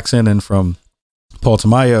Gita Jackson and from Paul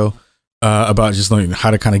Tamayo about just learning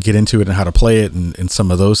how to kind of get into it and how to play it and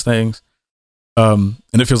some of those things. And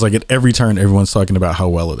it feels like at every turn, everyone's talking about how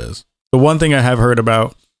well it is. The one thing I have heard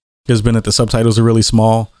about has been that the subtitles are really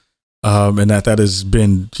small, and that has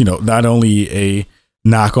been, not only a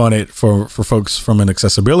knock on it for folks from an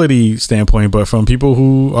accessibility standpoint, but from people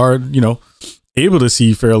who are, able to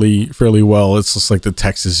see fairly well. It's just like the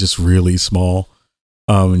text is just really small,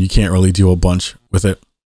 and you can't really do a bunch with it.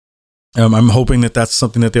 I'm hoping that that's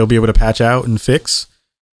something that they'll be able to patch out and fix,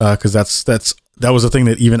 because that was a thing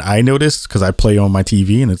that even I noticed because I play on my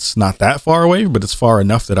TV and it's not that far away, but it's far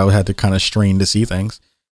enough that I had to kind of strain to see things.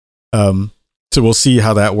 So we'll see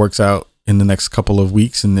how that works out in the next couple of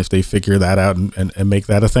weeks and if they figure that out and make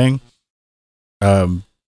that a thing. And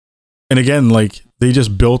again, like they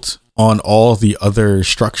just built on all the other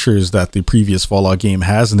structures that the previous Fallout game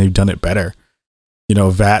has, and they've done it better.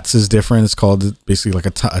 VATS is different. It's called basically like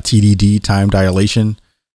a TDD, time dilation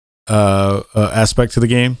aspect to the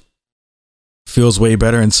game. Feels way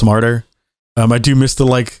better and smarter. I do miss the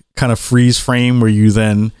like kind of freeze frame where you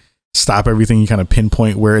then stop everything, you kind of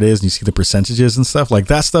pinpoint where it is and you see the percentages and stuff. Like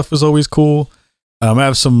that stuff is always cool. I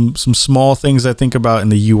have some small things I think about in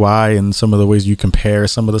the UI and some of the ways you compare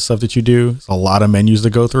some of the stuff that you do. It's a lot of menus to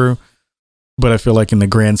go through, but I feel like in the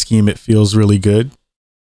grand scheme, it feels really good.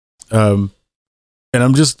 And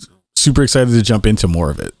I'm just super excited to jump into more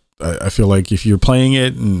of it. I feel like if you're playing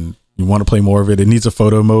it and you want to play more of it, it needs a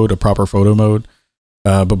photo mode, a proper photo mode.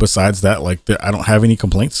 But besides that, like I don't have any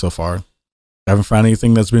complaints so far. I haven't found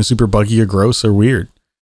anything that's been super buggy or gross or weird.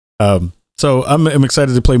 So I'm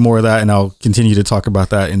excited to play more of that, and I'll continue to talk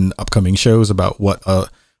about that in upcoming shows about what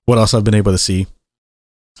else I've been able to see.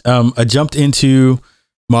 I jumped into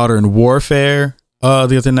Modern Warfare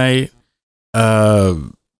the other night.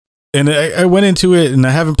 And I went into it, and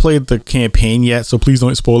I haven't played the campaign yet, so please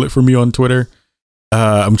don't spoil it for me on Twitter.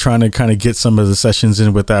 I'm trying to kind of get some of the sessions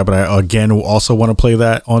in with that, but I again will also want to play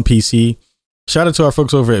that on PC. Shout out to our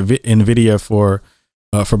folks over at NVIDIA for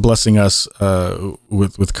for blessing us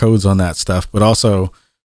with codes on that stuff. But also,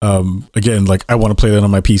 again, like I want to play that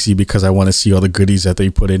on my PC because I want to see all the goodies that they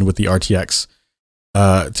put in with the RTX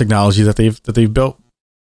technology that they've built.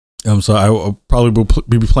 So I will probably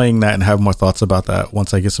be playing that and have more thoughts about that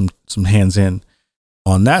once I get some hands in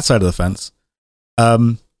on that side of the fence.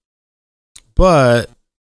 But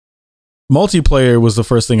multiplayer was the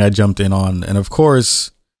first thing I jumped in on, and of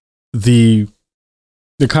course, the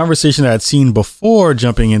conversation that I'd seen before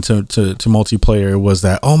jumping into multiplayer was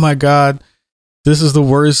that, oh my god, this is the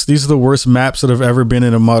worst. These are the worst maps that have ever been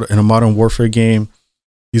in a Modern Warfare game.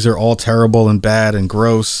 These are all terrible and bad and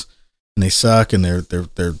gross, and they suck, and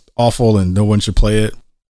they're awful, and no one should play it.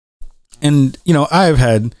 And you know, I've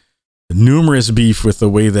had numerous beef with the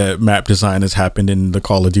way that map design has happened in the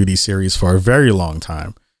Call of Duty series for a very long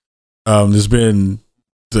time. There's been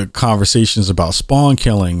the conversations about spawn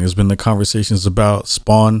killing. There's been the conversations about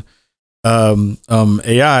spawn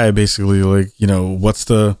AI, basically, like, you know, what's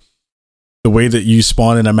the way that you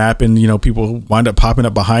spawn in a map and, you know, people wind up popping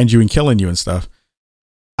up behind you and killing you and stuff.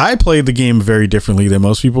 I played the game very differently than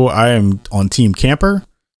most people. I am on Team Camper.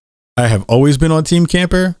 I have always been on Team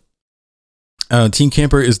Camper. Team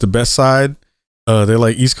Camper is the best side. They're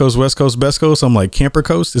like East Coast, West Coast, best coast. I'm like Camper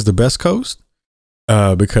Coast is the best coast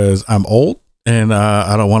because I'm old and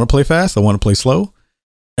I don't want to play fast. I want to play slow.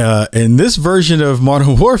 And this version of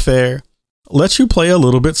Modern Warfare lets you play a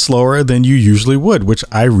little bit slower than you usually would, which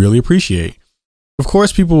I really appreciate. Of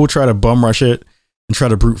course, people will try to bum rush it and try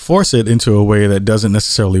to brute force it into a way that doesn't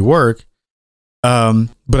necessarily work.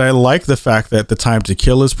 But I like the fact that the time to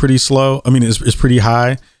kill is pretty slow. I mean, it's pretty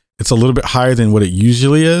high. It's a little bit higher than what it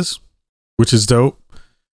usually is, which is dope.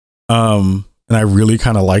 And I really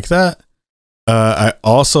kind of like that. I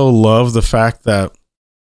also love the fact that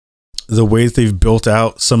the way that they've built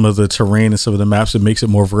out some of the terrain and some of the maps, it makes it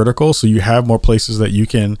more vertical. So you have more places that you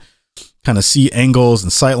can kind of see angles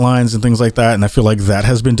and sight lines and things like that. And I feel like that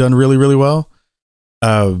has been done really, really well.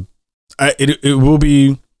 It will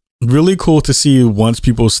be really cool to see once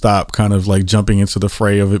people stop kind of like jumping into the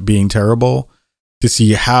fray of it being terrible, to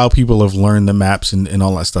see how people have learned the maps and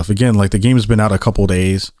all that stuff. Again, like the game has been out a couple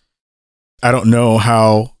days. I don't know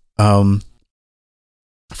how, from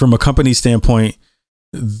a company standpoint,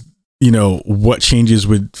 you know, what changes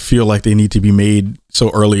would feel like they need to be made so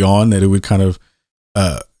early on that it would kind of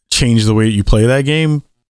change the way you play that game.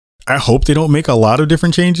 I hope they don't make a lot of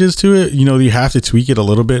different changes to it. You know, you have to tweak it a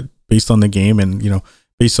little bit based on the game and, you know,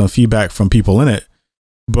 based on feedback from people in it.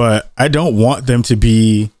 But I don't want them to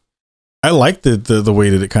be, I like the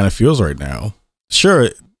way that it kind of feels right now. Sure,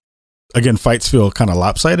 again, fights feel kind of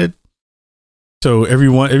lopsided. So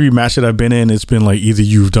every match that I've been in, it's been like either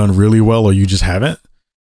you've done really well or you just haven't.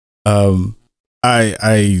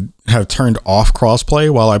 I have turned off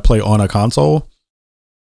crossplay while I play on a console.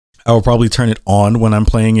 I will probably turn it on when I'm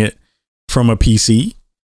playing it from a PC,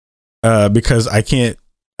 because I can't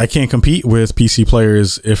compete with PC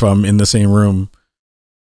players if I'm in the same room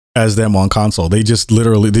as them on console. They just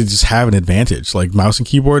have an advantage. Like mouse and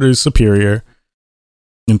keyboard is superior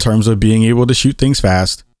in terms of being able to shoot things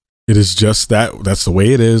fast. It is just that's the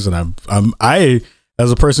way it is. And I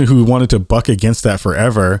as a person who wanted to buck against that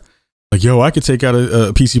forever, like, yo, I could take out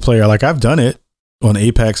a PC player. Like I've done it on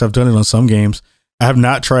Apex. I've done it on some games. I have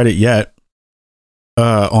not tried it yet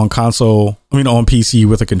on console. I mean, on PC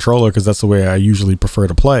with a controller, because that's the way I usually prefer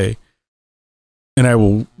to play. And I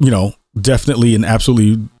will, you know, definitely and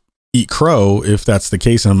absolutely eat crow if that's the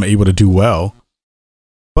case and I'm able to do well.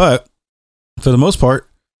 But for the most part,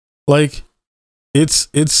 like it's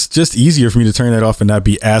just easier for me to turn that off and not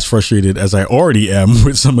be as frustrated as I already am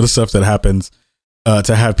with some of the stuff that happens,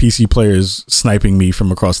 to have PC players sniping me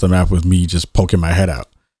from across the map with me just poking my head out.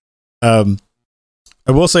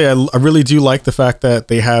 I will say I really do like the fact that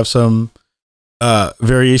they have some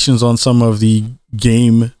variations on some of the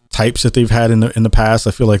game types that they've had in the past.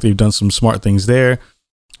 I feel like they've done some smart things there.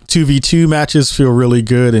 2v2 matches feel really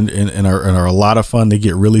good and are a lot of fun. They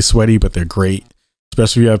get really sweaty, but they're great,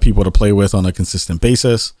 especially if you have people to play with on a consistent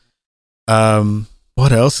basis.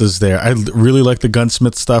 What else is there? I really like the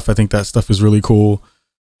gunsmith stuff. I think that stuff is really cool.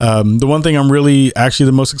 The one thing I'm really actually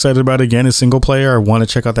the most excited about, again, is single player. I want to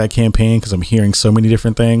check out that campaign because I'm hearing so many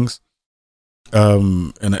different things.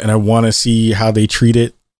 And I want to see how they treat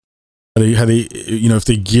it. How they, you know, if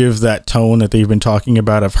they give that tone that they've been talking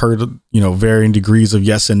about. I've heard, you know, varying degrees of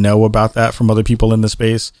yes and no about that from other people in the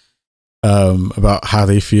space, about how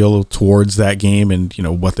they feel towards that game and, you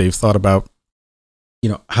know, what they've thought about, you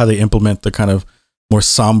know, how they implement the kind of more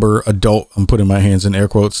somber adult, I'm putting my hands in air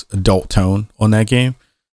quotes, adult tone on that game.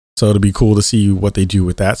 So it'll be cool to see what they do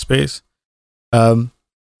with that space.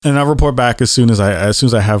 And I'll report back as soon as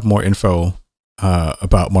I have more info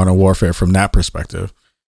about Modern Warfare from that perspective.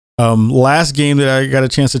 Last game that I got a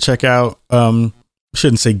chance to check out,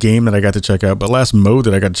 shouldn't say game that I got to check out, but last mode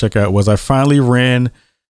that I got to check out was I finally ran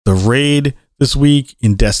the raid this week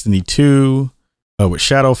in Destiny 2 with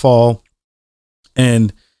Shadowfall.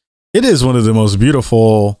 And it is one of the most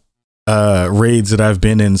beautiful raids that I've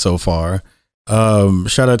been in so far.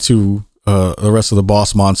 Shout out to the rest of the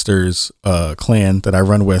Boss Monsters clan that I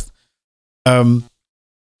run with. And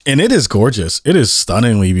it is gorgeous. It is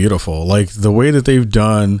stunningly beautiful. Like the way that they've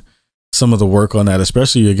done some of the work on that,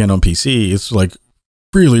 especially again on PC, it's like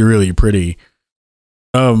really, really pretty.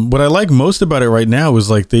 What I like most about it right now is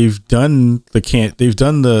like they've done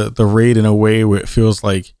the raid in a way where it feels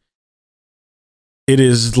like it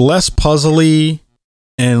is less puzzly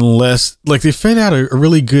and less like they figured out a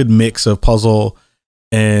really good mix of puzzle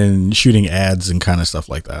and shooting ads and kind of stuff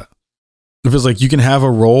like that. It feels like you can have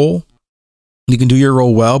a role, you can do your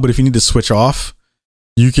role well, but if you need to switch off,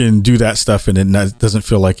 you can do that stuff and it doesn't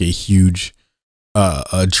feel like a huge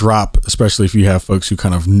a drop, especially if you have folks who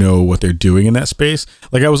kind of know what they're doing in that space.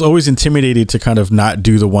 Like I was always intimidated to kind of not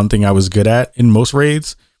do the one thing I was good at in most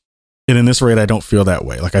raids. And in this raid, I don't feel that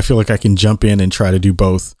way. Like I feel like I can jump in and try to do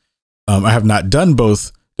both. I have not done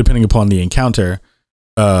both depending upon the encounter,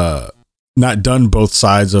 not done both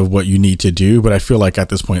sides of what you need to do. But I feel like at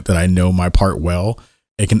this point that I know my part well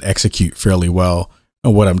and can execute fairly well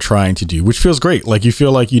on what I'm trying to do, which feels great. Like you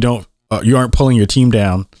feel like you aren't pulling your team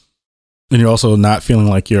down. And you're also not feeling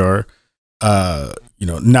like you're, not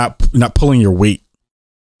pulling your weight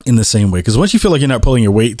in the same way. Because once you feel like you're not pulling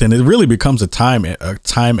your weight, then it really becomes a time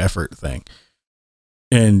effort thing.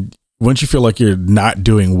 And once you feel like you're not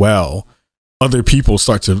doing well, other people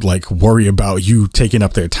start to like worry about you taking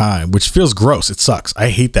up their time, which feels gross. It sucks.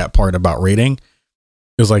 I hate that part about raiding.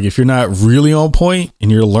 It's like if you're not really on point and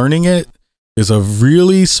you're learning it, there's a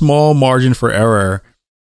really small margin for error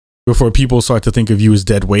before people start to think of you as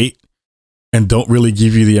dead weight. And don't really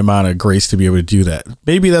give you the amount of grace to be able to do that.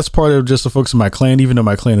 Maybe that's part of just the folks in my clan, even though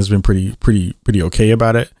my clan has been pretty okay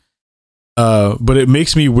about it. But it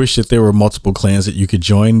makes me wish that there were multiple clans that you could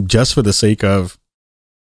join just for the sake of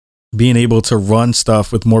being able to run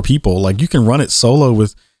stuff with more people. Like you can run it solo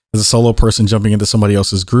as a solo person jumping into somebody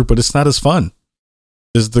else's group, but it's not as fun.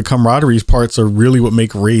 Because the camaraderie parts are really what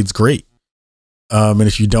make raids great. And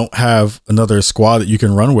if you don't have another squad that you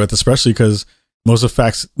can run with, especially because most of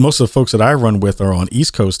the folks that I run with are on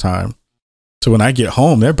East Coast time. So when I get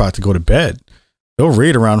home, they're about to go to bed. They'll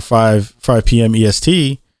raid around 5 p.m.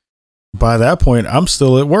 EST. By that point, I'm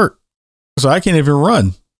still at work. So I can't even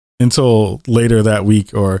run until later that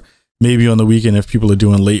week, or maybe on the weekend if people are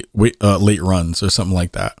doing late runs or something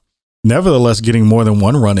like that. Nevertheless, getting more than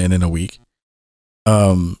one run in a week.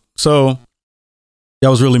 So that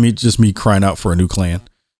was really me crying out for a new clan.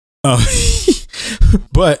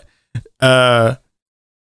 But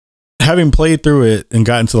having played through it and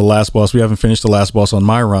gotten to the last boss, we haven't finished the last boss on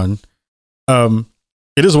my run.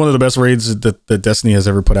 It is one of the best raids that Destiny has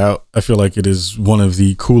ever put out. I feel like it is one of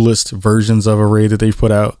the coolest versions of a raid that they've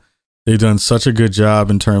put out. They've done such a good job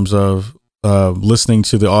in terms of listening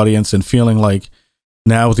to the audience and feeling like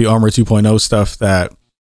now with the Armor 2.0 stuff that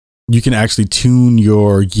you can actually tune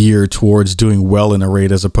your gear towards doing well in a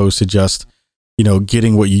raid as opposed to just,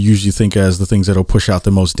 getting what you usually think as the things that'll push out the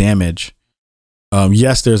most damage.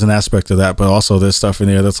 Yes, there's an aspect of that, but also there's stuff in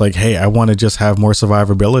there that's like, hey, I want to just have more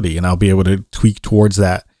survivability, and I'll be able to tweak towards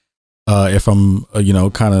that if I'm,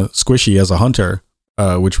 kind of squishy as a hunter,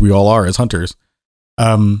 which we all are as hunters.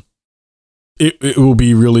 It will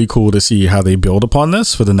be really cool to see how they build upon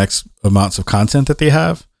this for the next amounts of content that they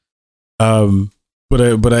have.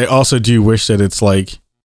 But I also do wish that it's like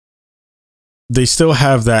they still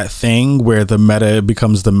have that thing where the meta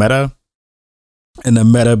becomes the meta. And the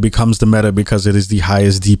meta becomes the meta because it is the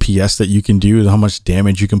highest DPS that you can do and how much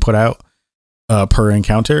damage you can put out per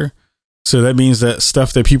encounter. So that means that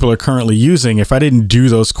stuff that people are currently using, if I didn't do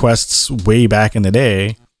those quests way back in the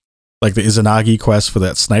day, like the Izanagi quest for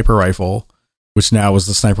that sniper rifle, which now is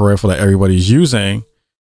the sniper rifle that everybody's using,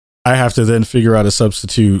 I have to then figure out a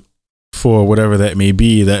substitute for whatever that may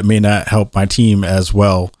be that may not help my team as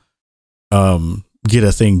well get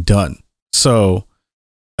a thing done. So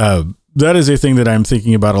that is a thing that I'm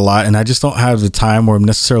thinking about a lot, and I just don't have the time or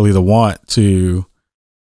necessarily the want to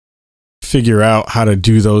figure out how to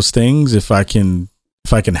do those things if I can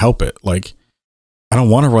help it. Like, I don't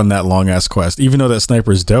want to run that long ass quest, even though that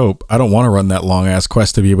sniper is dope. I don't want to run that long ass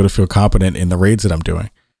quest to be able to feel competent in the raids that I'm doing.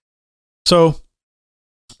 So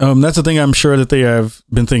that's the thing I'm sure that they have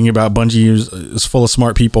been thinking about. Bungie is full of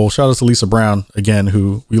smart people. Shout out to Lisa Brown again,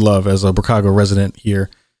 who we love as a Chicago resident here.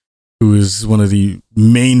 who is one of the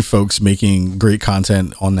main folks making great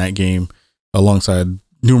content on that game alongside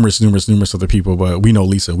numerous other people. But we know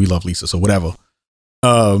Lisa, we love Lisa, so whatever.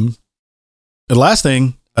 The last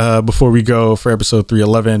thing before we go for episode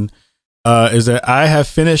 311 is that I have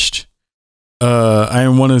finished. I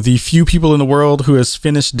am one of the few people in the world who has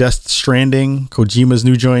finished Death Stranding, Kojima's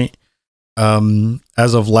new joint.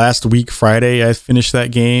 As of last week, Friday, I finished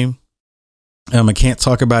that game. I can't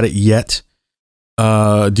talk about it yet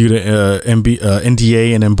due to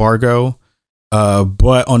NDA and embargo.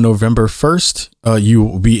 But on November 1st, you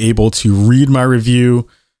will be able to read my review.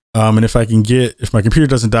 And if my computer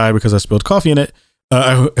doesn't die because I spilled coffee in it,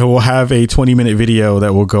 I will have a 20-minute video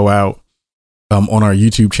that will go out on our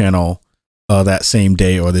YouTube channel that same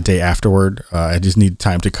day or the day afterward. I just need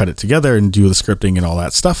time to cut it together and do the scripting and all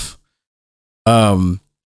that stuff.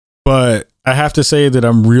 But I have to say that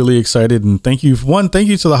I'm really excited, and thank you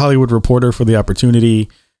to the Hollywood Reporter for the opportunity,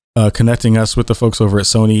 connecting us with the folks over at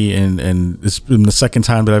Sony. And it's been the second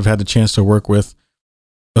time that I've had the chance to work with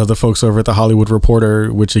the folks over at the Hollywood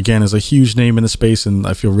Reporter, which again is a huge name in the space. And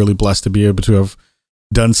I feel really blessed to be able to have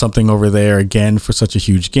done something over there again for such a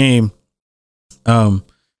huge game.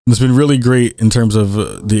 It's been really great in terms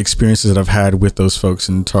of the experiences that I've had with those folks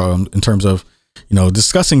in terms of,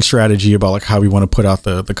 discussing strategy about like how we want to put out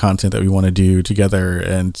the content that we want to do together,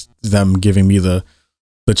 and them giving me the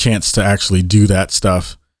chance to actually do that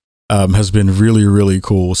stuff has been really, really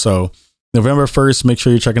cool. So November 1st, make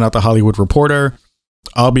sure you're checking out the Hollywood Reporter.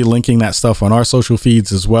 I'll be linking that stuff on our social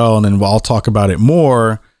feeds as well. And then I'll talk about it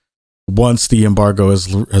more once the embargo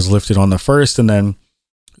has lifted on the 1st. And then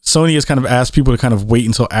Sony has kind of asked people to kind of wait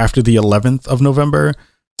until after the 11th of November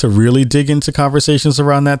to really dig into conversations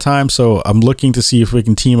around that time. So I'm looking to see if we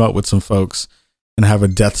can team up with some folks and have a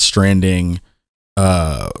Death Stranding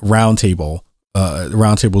roundtable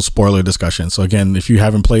spoiler discussion. So again, if you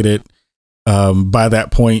haven't played it by that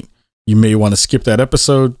point, you may want to skip that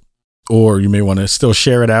episode, or you may want to still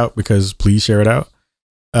share it out, because please share it out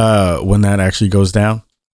when that actually goes down.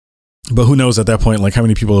 But who knows at that point, like how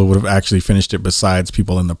many people would have actually finished it besides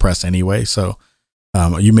people in the press anyway. So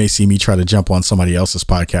you may see me try to jump on somebody else's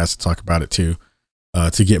podcast to talk about it too,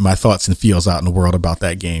 to get my thoughts and feels out in the world about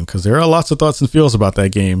that game. Because there are lots of thoughts and feels about that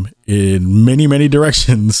game in many, many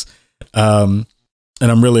directions. And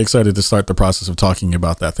I'm really excited to start the process of talking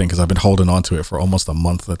about that thing, because I've been holding on to it for almost a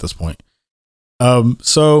month at this point.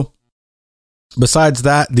 So besides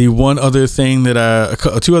that, the one other thing two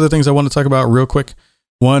other things I want to talk about real quick.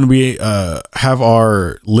 One, we have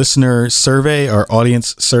our listener survey, our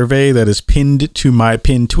audience survey that is pinned to my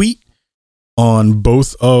pinned tweet on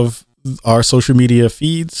both of our social media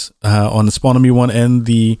feeds, on the Spawn on Me one and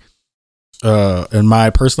and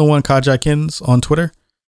my personal one, Kajakins, on Twitter.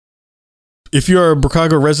 If you're a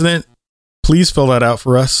Bracago resident, please fill that out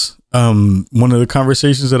for us. One of the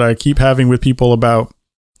conversations that I keep having with people about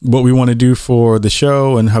what we want to do for the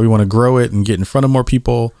show and how we want to grow it and get in front of more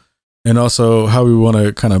people, and also how we want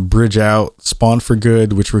to kind of bridge out Spawn for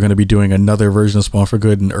Good, which we're going to be doing another version of Spawn for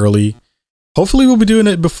Good in early. Hopefully we'll be doing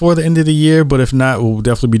it before the end of the year, but if not, we'll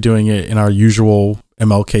definitely be doing it in our usual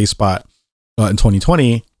MLK spot in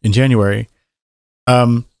 2020 in January.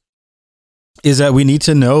 Is that we need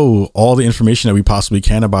to know all the information that we possibly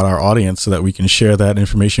can about our audience, so that we can share that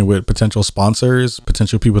information with potential sponsors,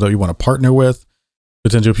 potential people that we want to partner with,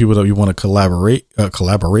 potential people that we want to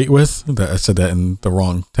collaborate with. I said that in the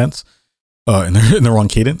wrong tense, in the wrong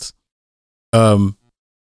cadence. But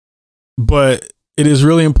it is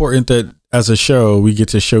really important that as a show, we get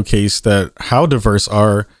to showcase that how diverse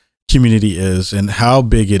our community is, and how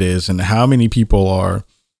big it is, and how many people are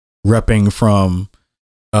repping from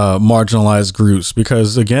marginalized groups.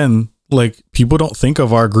 Because again, like, people don't think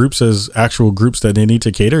of our groups as actual groups that they need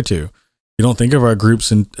to cater to. You don't think of our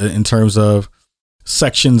groups in terms of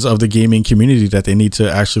sections of the gaming community that they need to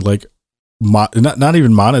actually like not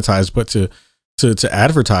even monetize, but to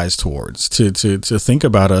advertise towards, to think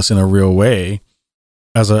about us in a real way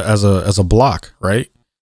as a block, right?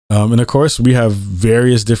 And of course we have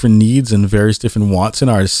various different needs and various different wants in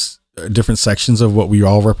our different sections of what we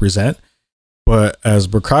all represent. But as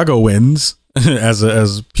Bracagoans,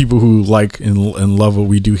 as people who like and love what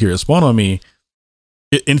we do here at Spawn on Me,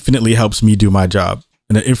 it infinitely helps me do my job.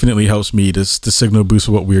 And it infinitely helps me to signal boost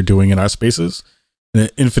what we're doing in our spaces. And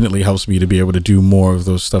it infinitely helps me to be able to do more of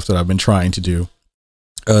those stuff that I've been trying to do,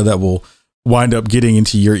 that will wind up getting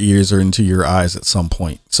into your ears or into your eyes at some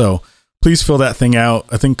point. So please fill that thing out.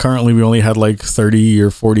 I think currently we only had like 30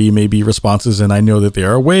 or 40 maybe responses. And I know that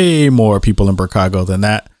there are way more people in Bracago than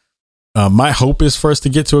that. My hope is for us to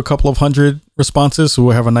get to a couple of hundred responses, so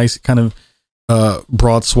we'll have a nice kind of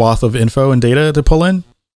broad swath of info and data to pull in.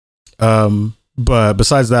 But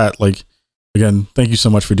besides that, like, again, thank you so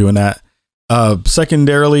much for doing that.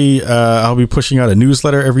 Secondarily, I'll be pushing out a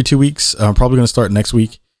newsletter every 2 weeks. I'm probably going to start next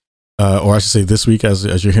week, or I should say this week,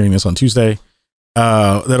 as you're hearing this on Tuesday.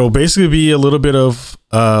 That'll basically be a little bit of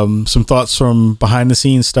some thoughts from behind the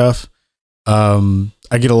scenes stuff.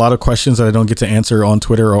 I get a lot of questions that I don't get to answer on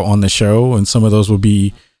Twitter or on the show, and some of those will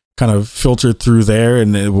be kind of filtered through there,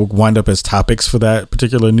 and it will wind up as topics for that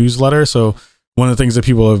particular newsletter. So one of the things that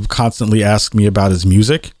people have constantly asked me about is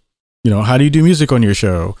music. You know, how do you do music on your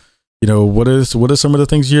show? You know, what are some of the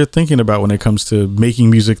things you're thinking about when it comes to making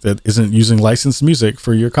music that isn't using licensed music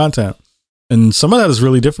for your content? And some of that is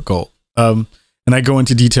really difficult. And I go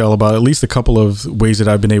into detail about at least a couple of ways that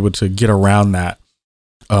I've been able to get around that,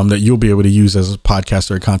 that you'll be able to use as a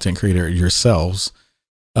podcaster or content creator yourselves.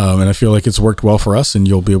 And I feel like it's worked well for us, and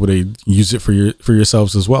you'll be able to use it for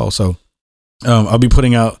yourselves as well. So I'll be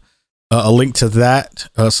putting out a link to that,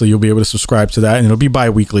 so you'll be able to subscribe to that, and it'll be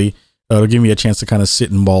bi-weekly. It'll give me a chance to kind of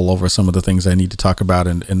sit and mull over some of the things I need to talk about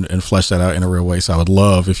and flesh that out in a real way. So I would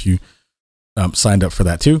love if you signed up for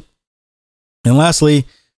that too. And lastly,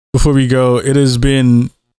 before we go, it has been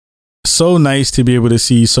so nice to be able to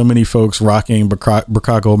see so many folks rocking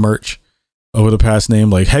Bracago merch over the past name,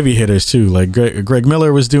 like heavy hitters too. Like Greg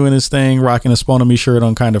Miller was doing his thing, rocking a Spawn on Me shirt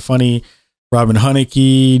on Kind of Funny. Robin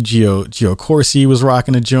Hunnicky, Gio Corsi was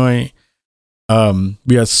rocking a joint.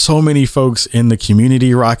 We had so many folks in the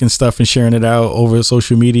community rocking stuff and sharing it out over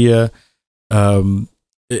social media.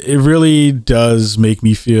 It really does make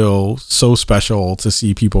me feel so special to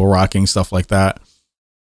see people rocking stuff like that.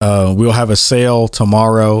 We'll have a sale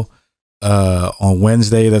tomorrow on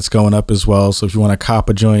Wednesday that's going up as well. So if you want to cop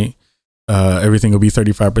a joint, everything will be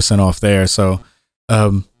 35% off there. So,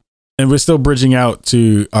 and we're still bridging out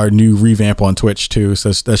to our new revamp on Twitch too.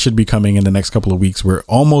 So that should be coming in the next couple of weeks. We're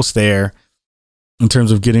almost there in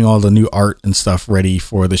terms of getting all the new art and stuff ready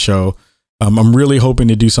for the show. I'm really hoping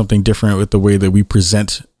to do something different with the way that we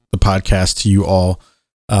present the podcast to you all,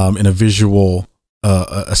 in a visual,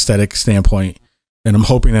 aesthetic standpoint. And I'm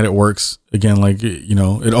hoping that it works. Again, like, you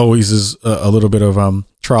know, it always is a little bit of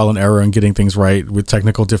trial and error and getting things right with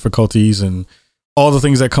technical difficulties and all the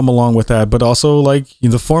things that come along with that. But also, like,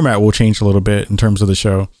 the format will change a little bit in terms of the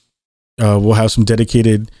show. We'll have some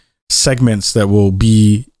dedicated segments that will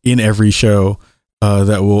be in every show,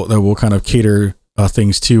 that will kind of cater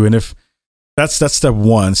things to. And if that's step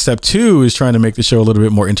one. Step two is trying to make the show a little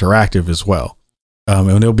bit more interactive as well.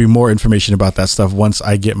 And there'll be more information about that stuff once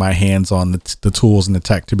I get my hands on the tools and the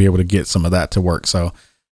tech to be able to get some of that to work. So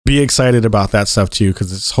be excited about that stuff too,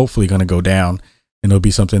 because it's hopefully going to go down, and it'll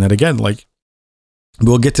be something that, again, like,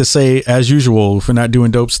 we'll get to say, as usual, if we're not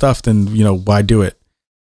doing dope stuff, then, you know, why do it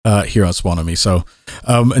here on Spawn on Me? So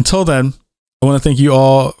until then, I want to thank you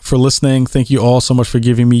all for listening. Thank you all so much for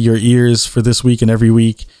giving me your ears for this week and every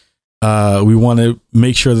week. We want to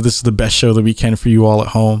make sure that this is the best show that we can for you all at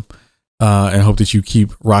home. And hope that you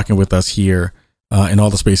keep rocking with us here in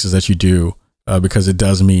all the spaces that you do, because it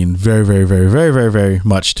does mean very, very, very, very, very, very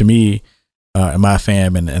much to me and my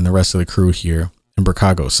fam and the rest of the crew here in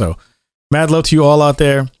Bracago. So mad love to you all out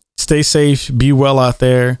there. Stay safe. Be well out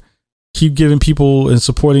there. Keep giving people and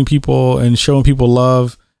supporting people and showing people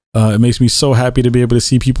love. It makes me so happy to be able to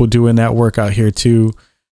see people doing that work out here too.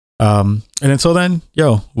 And until then,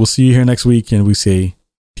 we'll see you here next week, and we say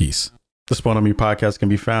peace. The Spawn on Me podcast can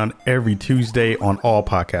be found every Tuesday on all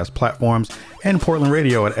podcast platforms and Portland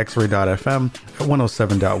Radio at xray.fm at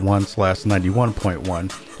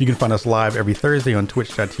 107.1/91.1. You can find us live every Thursday on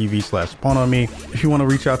twitch.tv/SpawnOnMe. If you want to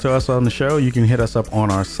reach out to us on the show, you can hit us up on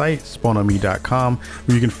our site, spawnonme.com,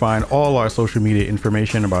 where you can find all our social media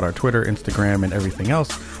information about our Twitter, Instagram, and everything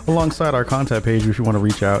else, alongside our contact page if you want to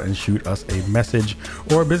reach out and shoot us a message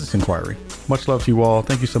or a business inquiry. Much love to you all.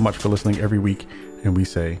 Thank you so much for listening every week, and we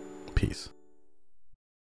say peace.